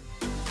pleasure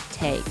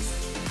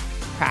takes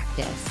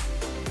practice.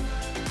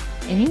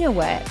 And you know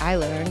what? I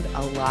learned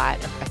a lot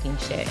of fucking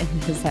shit in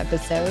this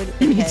episode.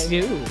 Me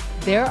too.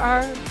 There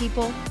are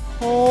people,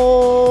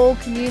 whole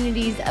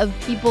communities of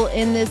people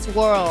in this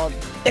world.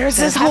 There's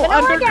this whole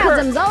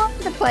orgasms all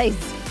over the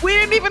place. We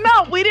didn't even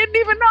know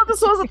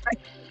this was a thing.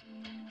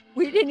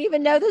 We didn't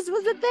even know this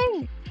was a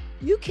thing.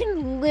 You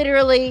can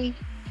literally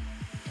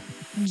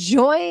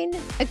join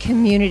a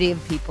community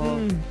of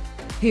people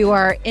who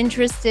are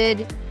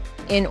interested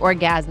in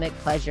orgasmic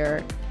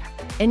pleasure,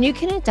 and you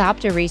can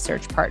adopt a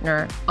research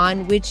partner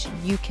on which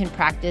you can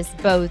practice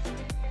both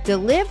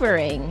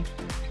delivering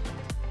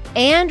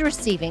and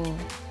receiving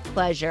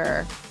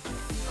pleasure.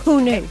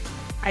 Who knew?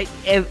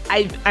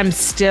 I'm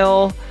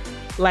still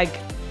like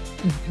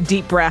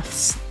deep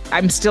breaths.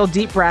 I'm still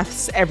deep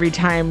breaths every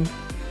time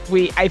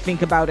I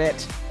think about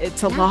it.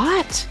 It's a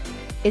lot.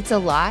 It's a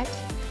lot,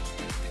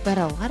 but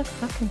a lot of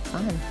fucking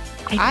fun.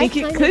 I think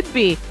it could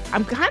be.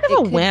 I'm kind of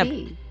a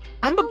wimp.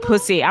 I'm a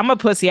pussy. I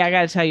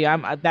gotta tell you,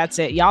 that's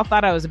it. Y'all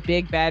thought I was a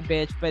big bad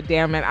bitch, but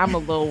damn it, I'm a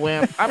little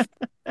wimp.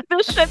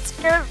 This shit's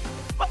scary.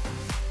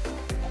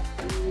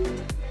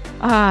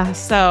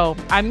 So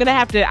I'm gonna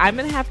have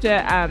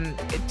to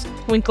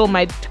twinkle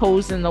my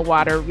toes in the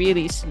water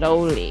really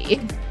slowly.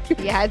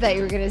 Yeah, I thought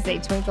you were gonna say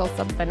twinkle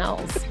something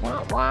else.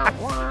 Wah, wah,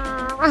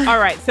 wah. All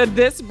right, so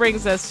this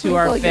brings us to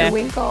our fifth. Twinkle your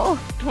winkle.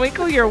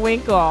 Twinkle your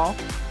winkle.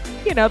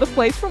 You know, the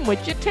place from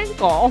which you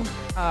tinkle.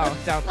 Oh,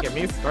 don't get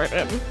me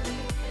started.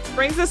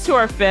 Brings us to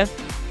our fifth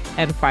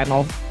and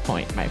final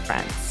point, my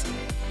friends.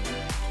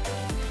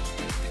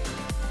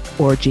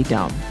 Orgy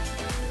dome.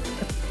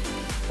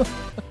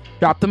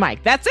 Drop the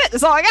mic. That's it.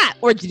 That's all I got.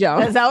 Orgy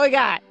dome. That's all we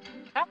got.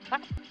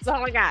 That's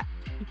all I got.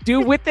 Do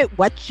with it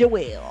what you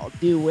will.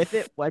 Do with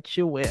it what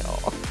you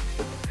will.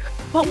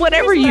 But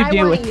whatever you do.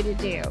 I want you to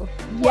do.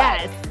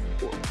 Yes.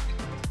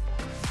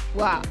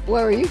 Wow.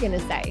 What were you going to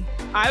say?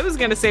 I was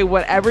going to say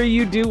whatever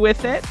you do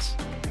with it,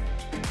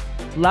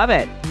 love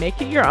it.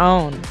 Make it your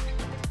own.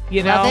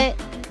 You know? Love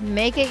it.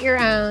 Make it your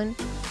own.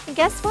 And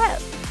guess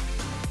what?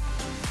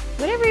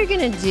 Whatever you're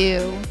going to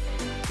do,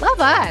 love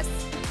us.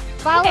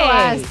 Follow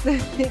us.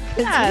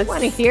 Because we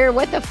want to hear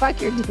what the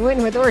fuck you're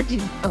doing with Orgy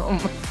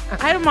Dome.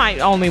 I might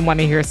only want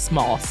to hear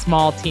small,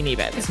 teeny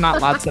bits,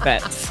 not lots of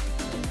bits.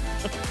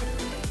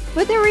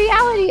 But the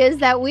reality is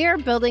that we are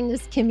building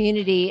this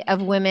community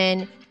of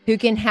women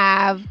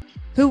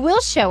who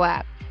will show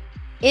up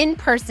in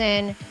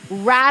person,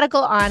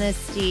 radical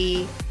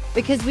honesty,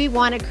 because we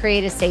want to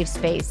create a safe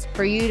space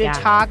for you to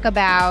talk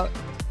about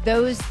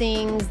those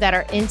things that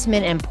are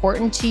intimate and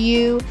important to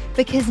you,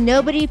 because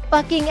nobody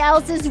fucking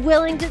else is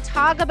willing to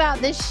talk about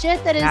this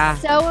shit that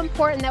is so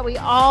important that we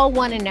all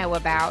want to know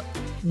about.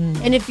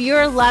 And if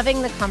you're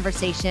loving the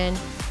conversation,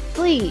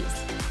 please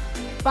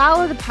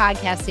follow the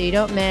podcast so you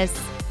don't miss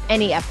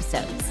any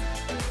episodes.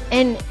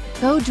 And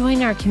go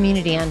join our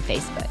community on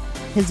Facebook,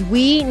 because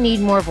we need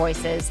more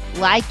voices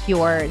like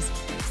yours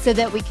so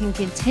that we can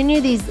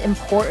continue these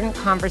important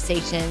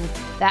conversations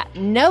that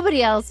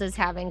nobody else is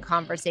having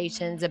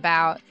conversations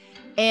about.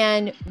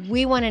 And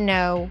we want to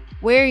know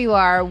where you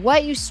are,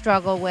 what you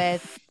struggle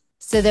with,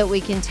 so that we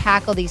can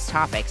tackle these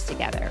topics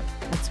together.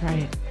 That's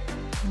right.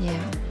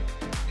 Yeah.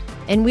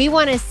 And we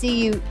want to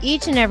see you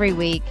each and every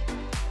week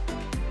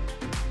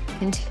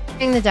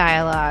continuing the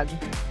dialogue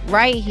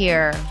right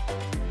here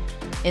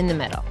in the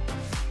middle.